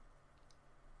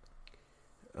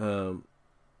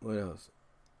 What else?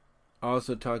 I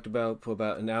also talked about, for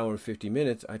about an hour and 50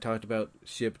 minutes, I talked about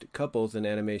shipped couples and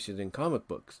animations in comic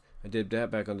books. I did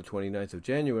that back on the 29th of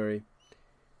January.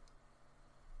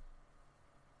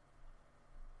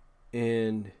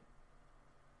 And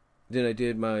then I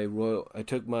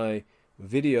took my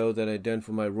video that I'd done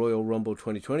for my Royal Rumble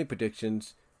 2020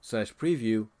 predictions /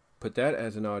 preview, put that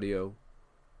as an audio.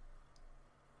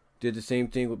 Did the same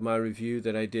thing with my review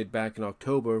that I did back in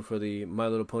October for the My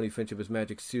Little Pony Friendship is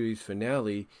Magic series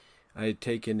finale. I had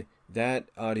taken that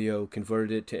audio,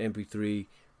 converted it to MP3,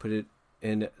 put it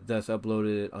and thus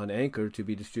uploaded it on Anchor to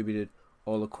be distributed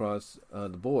all across the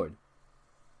board.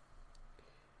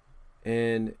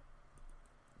 And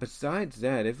besides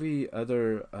that, every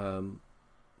other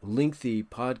lengthy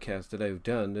podcast that I've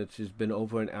done that's just been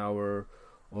over an hour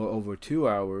or over 2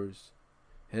 hours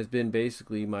has been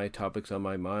basically my Topics on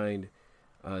My Mind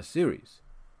series.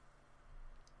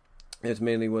 That's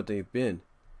mainly what they've been.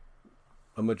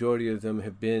 A majority of them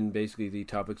have been basically the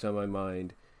Topics on My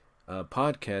Mind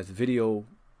podcast, video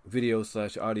 / audio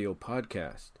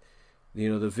podcast.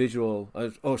 The visual,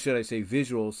 or should I say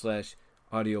visual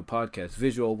 / audio podcast.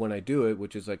 Visual when I do it,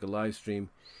 which is like a live stream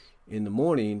in the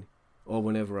morning or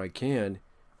whenever I can,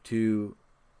 to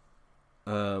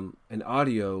an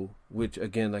audio, which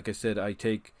again, like I said, I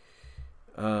take,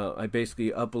 I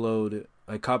basically upload,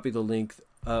 I copy the link,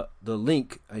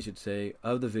 I should say,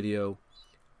 of the video,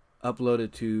 upload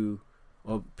it to,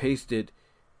 or paste it,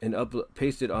 and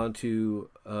paste it onto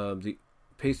the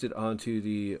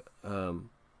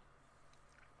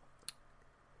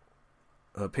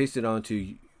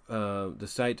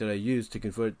site that I use to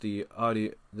convert the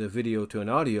video to an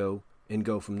audio, and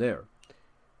go from there.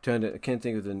 I can't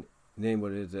think of the name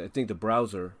what it is. I think the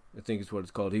browser, I think is what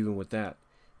it's called. Even with that,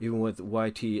 even with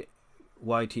YT to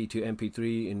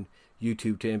MP3 and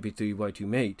YouTube to MP3 Y2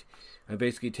 Mate, I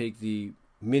basically take the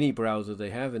mini browser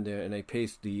they have in there and I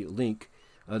paste the link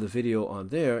of the video on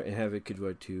there and have it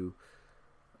convert to,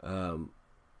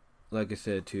 like I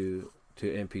said, to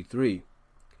MP3.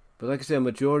 But like I said, a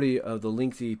majority of the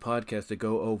lengthy podcasts that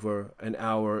go over an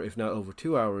hour, if not over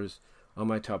 2 hours, are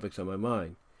my Topics on My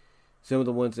Mind. Some of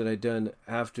the ones that I've done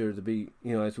after as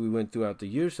we went throughout the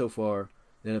year so far,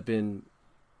 that have been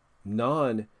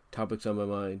non-Topics on My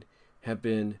Mind, have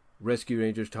been Rescue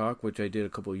Rangers Talk, which I did a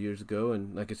couple of years ago,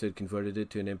 and like I said, converted it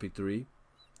to an MP3.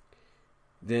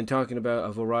 Then talking about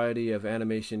a variety of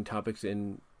animation topics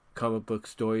and comic book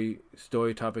story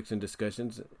topics and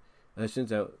discussions.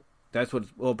 That's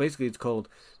what, basically it's called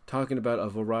talking about a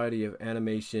variety of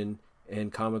animation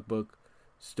and comic book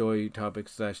story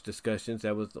topics / discussions.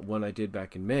 That was the one I did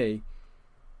back in May,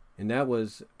 and that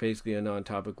was basically a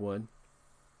non-topic one,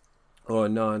 or a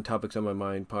non-Topics on My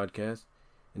Mind podcast.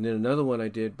 And then another one I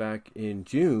did back in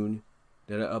June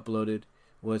that I uploaded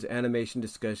was animation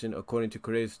discussion. According to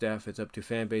creative staff, it's up to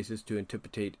fan bases to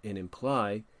interpret and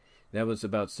imply. That was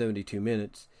about 72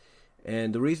 minutes.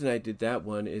 And the reason I did that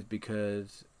one is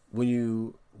because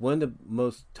one of the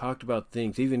most talked about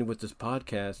things, even with this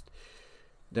podcast,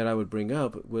 that I would bring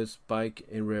up was Spike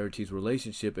and Rarity's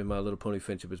relationship in My Little Pony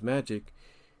Friendship is Magic,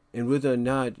 and whether or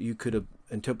not you could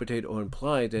interpret or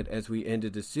imply that as we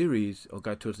ended the series, or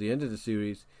got towards the end of the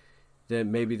series, that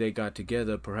maybe they got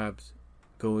together, perhaps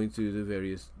going through the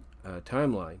various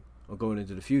timeline, or going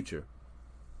into the future.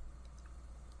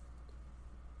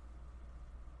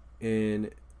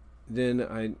 And then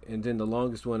the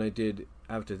longest one I did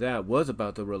after that was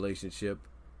about the relationship.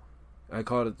 I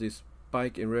called it this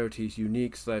Spike and Rarity's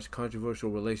unique / controversial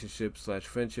relationship /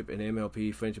 friendship in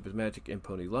MLP Friendship is Magic and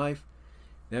Pony Life.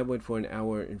 That went for an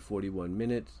hour and 41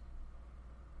 minutes.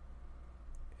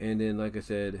 And then, like I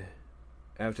said,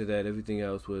 after that, everything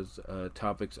else was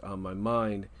Topics on My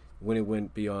Mind when it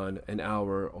went beyond an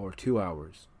hour or 2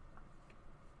 hours.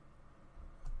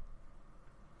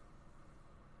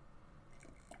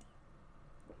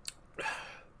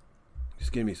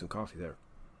 Just give me some coffee there.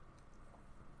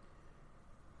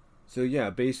 So yeah,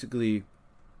 basically,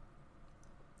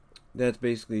 that's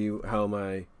basically how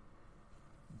my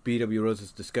BW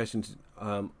Rose's discussions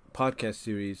podcast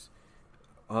series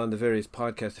on the various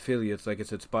podcast affiliates, like I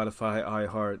said, Spotify,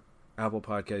 iHeart, Apple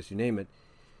Podcasts, you name it,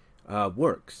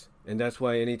 works. And that's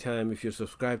why anytime if you're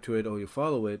subscribed to it or you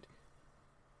follow it,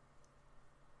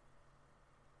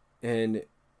 and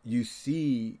you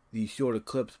see these shorter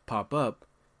clips pop up,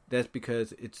 that's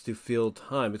because it's to fill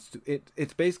time.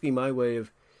 It's basically my way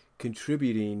of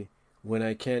contributing when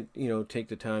I can't, take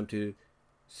the time to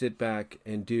sit back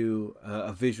and do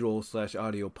a visual /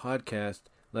 audio podcast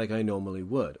like I normally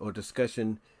would, or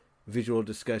visual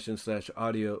discussion /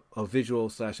 audio, or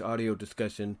visual / audio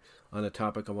discussion on a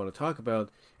topic I want to talk about,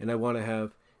 and I want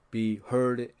to be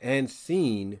heard and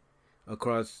seen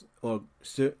across,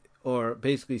 or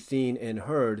basically seen and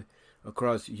heard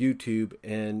across YouTube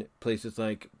and places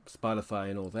like Spotify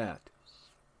and all that.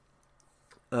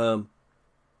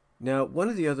 Now, one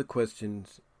of the other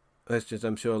questions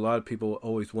I'm sure a lot of people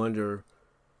always wonder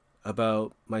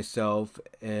about myself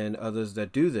and others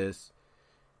that do this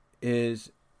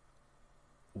is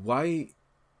why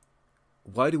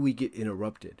do we get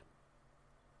interrupted?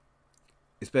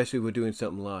 Especially if we're doing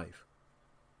something live.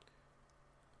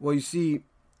 Well, you see,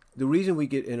 the reason we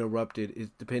get interrupted is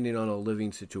depending on our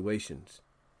living situations.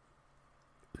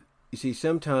 You see,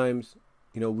 sometimes,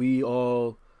 we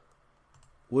all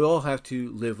have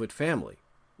to live with family.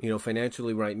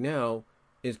 Financially right now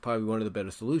is probably one of the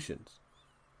better solutions.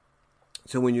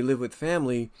 So when you live with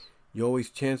family, you always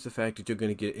chance the fact that you're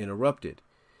going to get interrupted.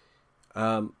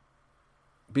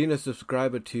 Being a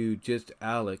subscriber to Just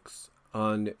Alex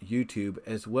on YouTube,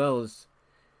 as well as,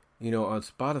 on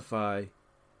Spotify,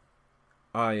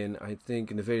 and I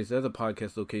think in the various other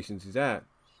podcast locations he's at,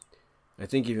 I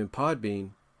think even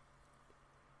Podbean,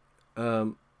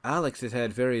 Alex has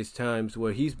had various times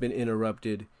where he's been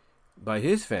interrupted by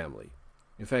his family.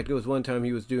 In fact, there was one time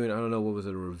he was doing, I don't know, what was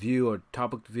it, a review or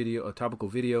topical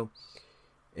video,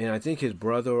 and I think his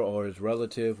brother or his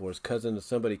relative or his cousin or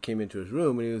somebody came into his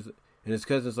room, and his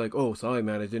cousin's like, "Oh, sorry,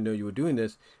 man, I didn't know you were doing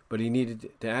this," but he needed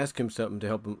to ask him something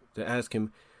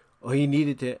or he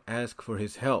needed to ask for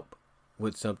his help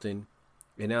with something,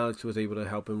 and Alex was able to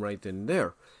help him right then and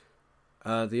there.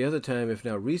 The other time, if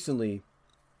not recently,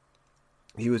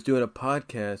 he was doing a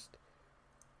podcast.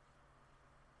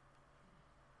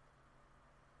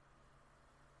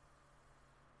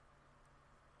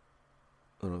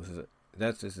 Oh no,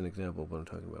 that's just an example of what I'm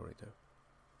talking about right there.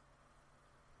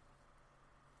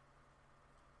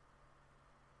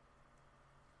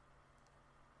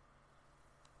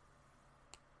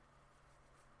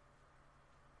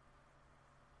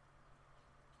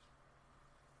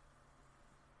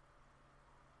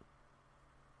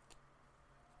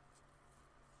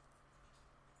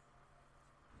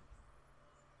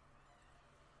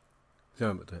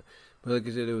 Sorry about that. But like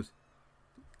I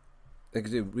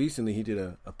said, recently he did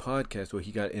a podcast where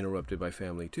he got interrupted by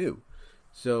family too.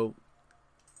 So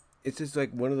it's just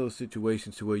like one of those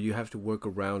situations to where you have to work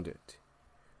around it.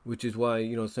 Which is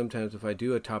why, sometimes if I do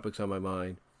have topics on my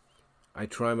mind, I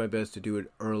try my best to do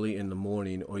it early in the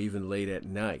morning or even late at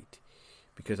night.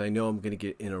 Because I know I'm going to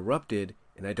get interrupted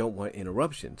and I don't want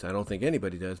interruptions. I don't think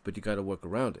anybody does, but you got to work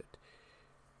around it.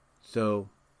 So,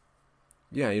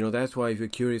 yeah, that's why if you're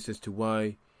curious as to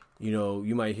why,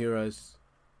 you might hear us,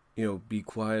 be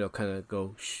quiet or kind of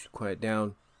go, shh, quiet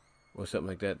down or something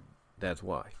like that, that's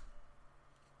why.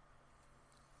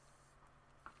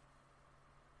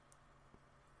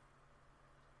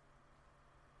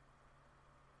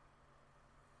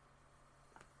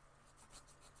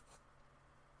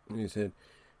 And he said,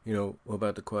 what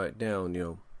about the quiet down,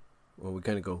 or we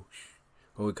kind of go, shh,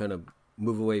 or we kind of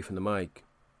move away from the mic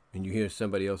and you hear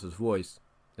somebody else's voice,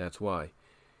 that's why.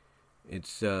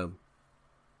 It's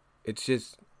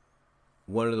just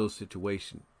one of those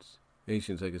situations, like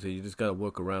I said, you just got to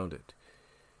work around it.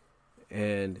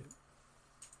 And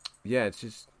yeah, it's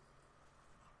just,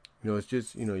 you got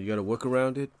to work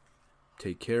around it,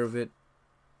 take care of it,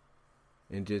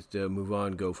 and just move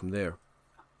on, go from there.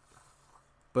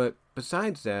 But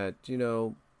besides that,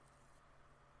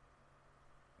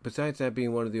 besides that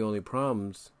being one of the only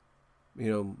problems,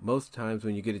 most times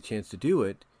when you get a chance to do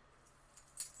it,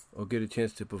 or get a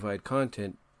chance to provide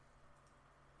content,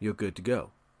 you're good to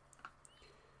go.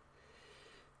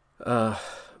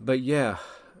 But yeah,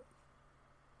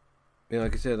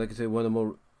 like I said, one of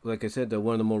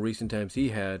the more recent times he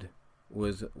had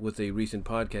was with a recent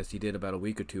podcast he did about a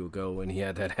week or two ago, when he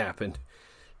had that happen.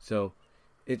 So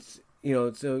it's, if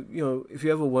you ever if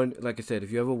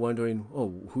you're ever wondering,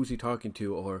 oh, who's he talking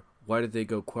to, or why did they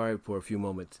go quiet for a few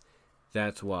moments,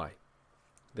 that's why.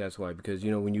 That's why, because,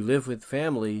 when you live with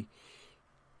family,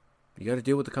 you got to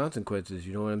deal with the consequences,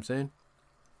 you know what I'm saying?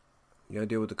 You got to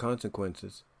deal with the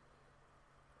consequences.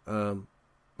 But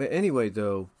anyway,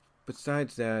 though,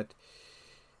 besides that,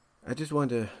 I just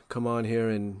wanted to come on here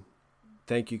and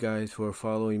thank you guys for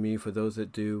following me, for those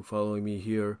that do, following me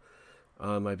here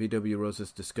on my BW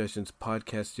Rosas Discussions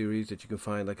podcast series that you can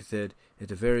find, like I said, at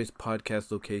the various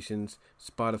podcast locations,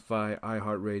 Spotify,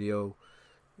 iHeartRadio,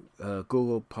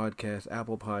 Google Podcast,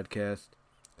 Apple Podcast,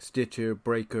 Stitcher,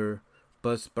 Breaker,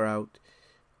 Buzzsprout,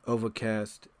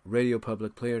 Overcast, Radio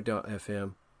Public,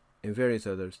 Player.fm, and various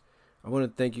others. I want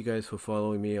to thank you guys for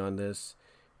following me on this,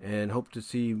 and hope to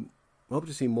see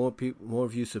more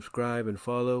of you subscribe and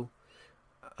follow.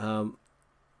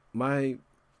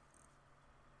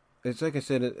 It's like I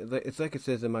said. It's like it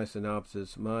says in my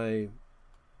synopsis. My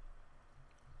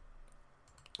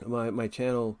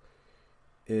channel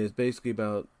is basically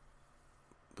about.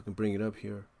 If I can bring it up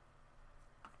here.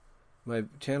 My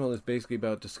channel is basically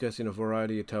about discussing a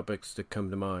variety of topics that come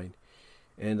to mind,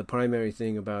 and the primary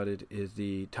thing about it is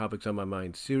the Topics on My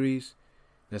Mind series.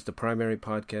 That's the primary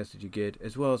podcast that you get,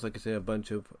 as well as, like I said, a bunch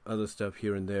of other stuff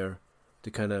here and there to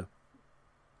kind of,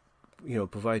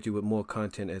 provide you with more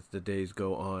content as the days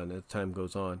go on, as time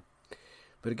goes on.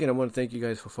 But again, I want to thank you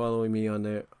guys for following me on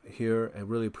there here. I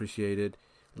really appreciate it.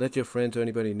 Let your friends or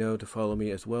anybody know to follow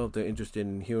me as well if they're interested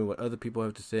in hearing what other people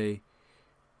have to say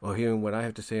or hearing what I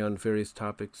have to say on various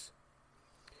topics.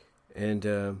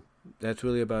 And that's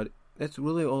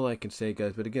really all I can say,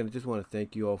 guys. But again, I just want to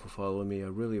thank you all for following me. I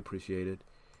really appreciate it.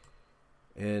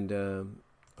 And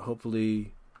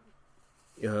hopefully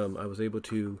I was able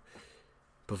to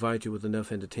provide you with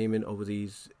enough entertainment over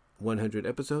these 100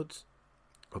 episodes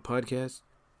or podcasts.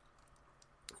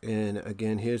 And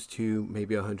again, here's to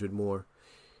maybe 100 more.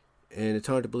 And it's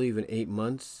hard to believe in 8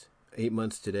 months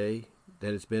today,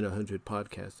 that it's been 100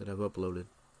 podcasts that I've uploaded.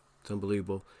 It's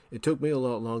unbelievable. It took me a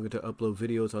lot longer to upload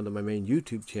videos onto my main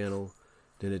YouTube channel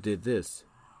than it did this.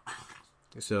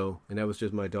 So, and that was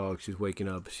just my dog. She's waking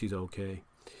up. She's okay.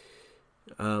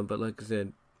 But like I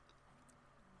said,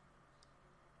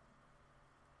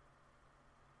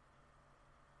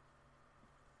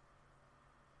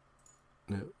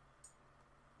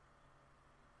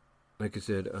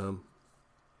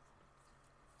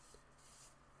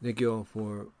 thank you all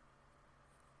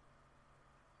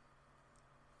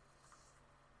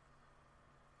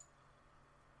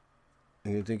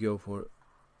for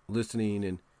listening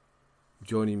and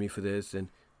joining me for this. And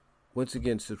once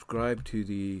again, if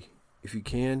you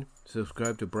can,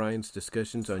 subscribe to Brian's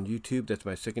Discussions on YouTube. That's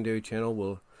my secondary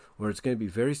channel, where it's going to be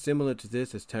very similar to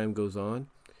this as time goes on,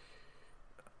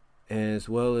 as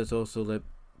well as also let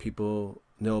people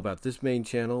know about this main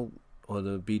channel or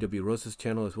the BW Rosas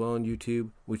channel as well on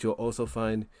YouTube, which you'll also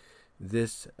find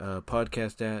this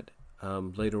podcast at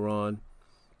later on,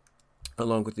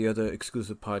 along with the other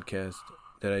exclusive podcast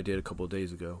that I did a couple of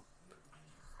days ago.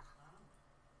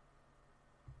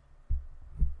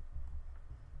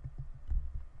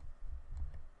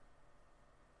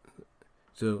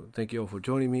 So thank you all for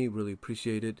joining me. Really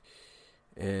appreciate it.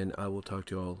 And I will talk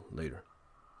to you all later.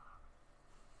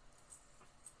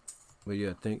 But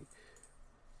yeah,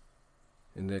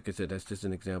 and like I said, that's just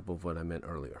an example of what I meant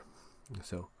earlier.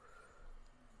 So,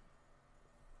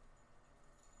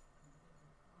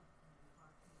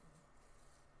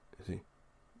 see.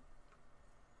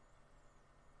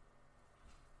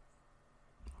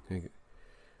 And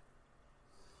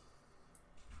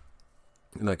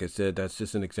like I said, that's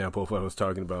just an example of what I was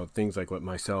talking about. Things like what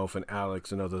myself and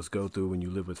Alex and others go through when you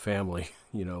live with family.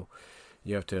 You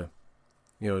have to,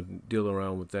 deal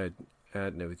around with that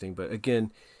and everything. But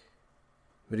again,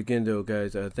 though,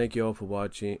 guys, thank you all for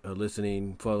watching,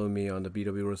 listening, following me on the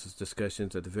BW Rosas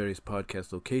Discussions at the various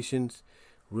podcast locations.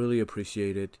 Really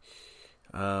appreciate it.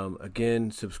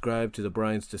 Again, subscribe to the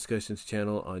Brian's Discussions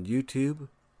channel on YouTube.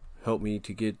 Help me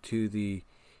to get to the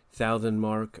 1,000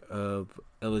 mark of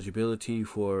eligibility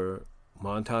for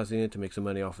monetizing it to make some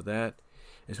money off of that,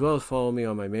 as well as follow me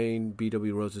on my main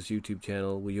BW Rosas YouTube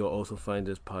channel, where you'll also find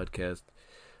this podcast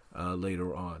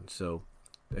later on. So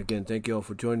again, thank you all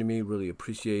for joining me. Really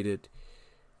appreciate it.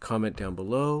 Comment down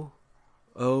below.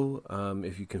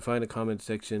 If you can find a comment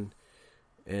section,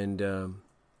 and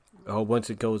once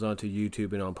it goes onto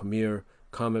YouTube and on Premiere,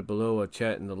 comment below or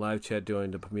chat in the live chat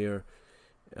during the Premiere.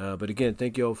 But again,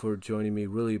 thank you all for joining me.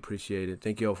 Really appreciate it.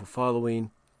 Thank you all for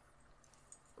following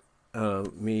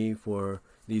me for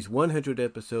these 100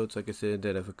 episodes, like I said,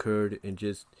 that have occurred in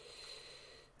just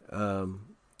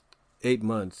 8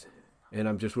 months. And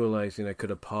I'm just realizing I could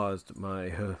have paused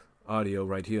my audio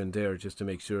right here and there just to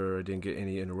make sure I didn't get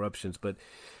any interruptions. But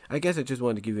I guess I just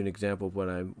wanted to give you an example of what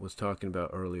I was talking about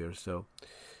earlier. So,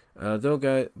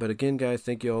 but again, guys,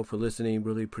 thank you all for listening.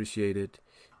 Really appreciate it.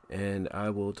 And I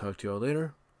will talk to you all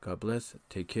later. God bless.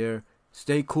 Take care.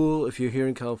 Stay cool if you're here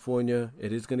in California.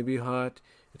 It is going to be hot.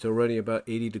 It's already about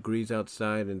 80 degrees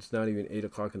outside, and it's not even 8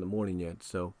 o'clock in the morning yet.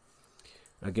 So,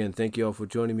 again, thank you all for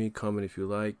joining me. Comment if you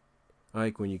like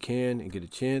when you can and get a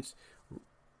chance.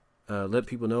 Let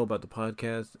people know about the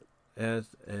podcast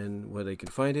and where they can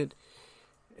find it.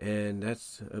 And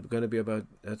that's about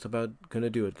going to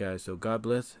do it, guys. So God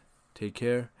bless. Take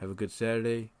care. Have a good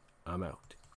Saturday. I'm out.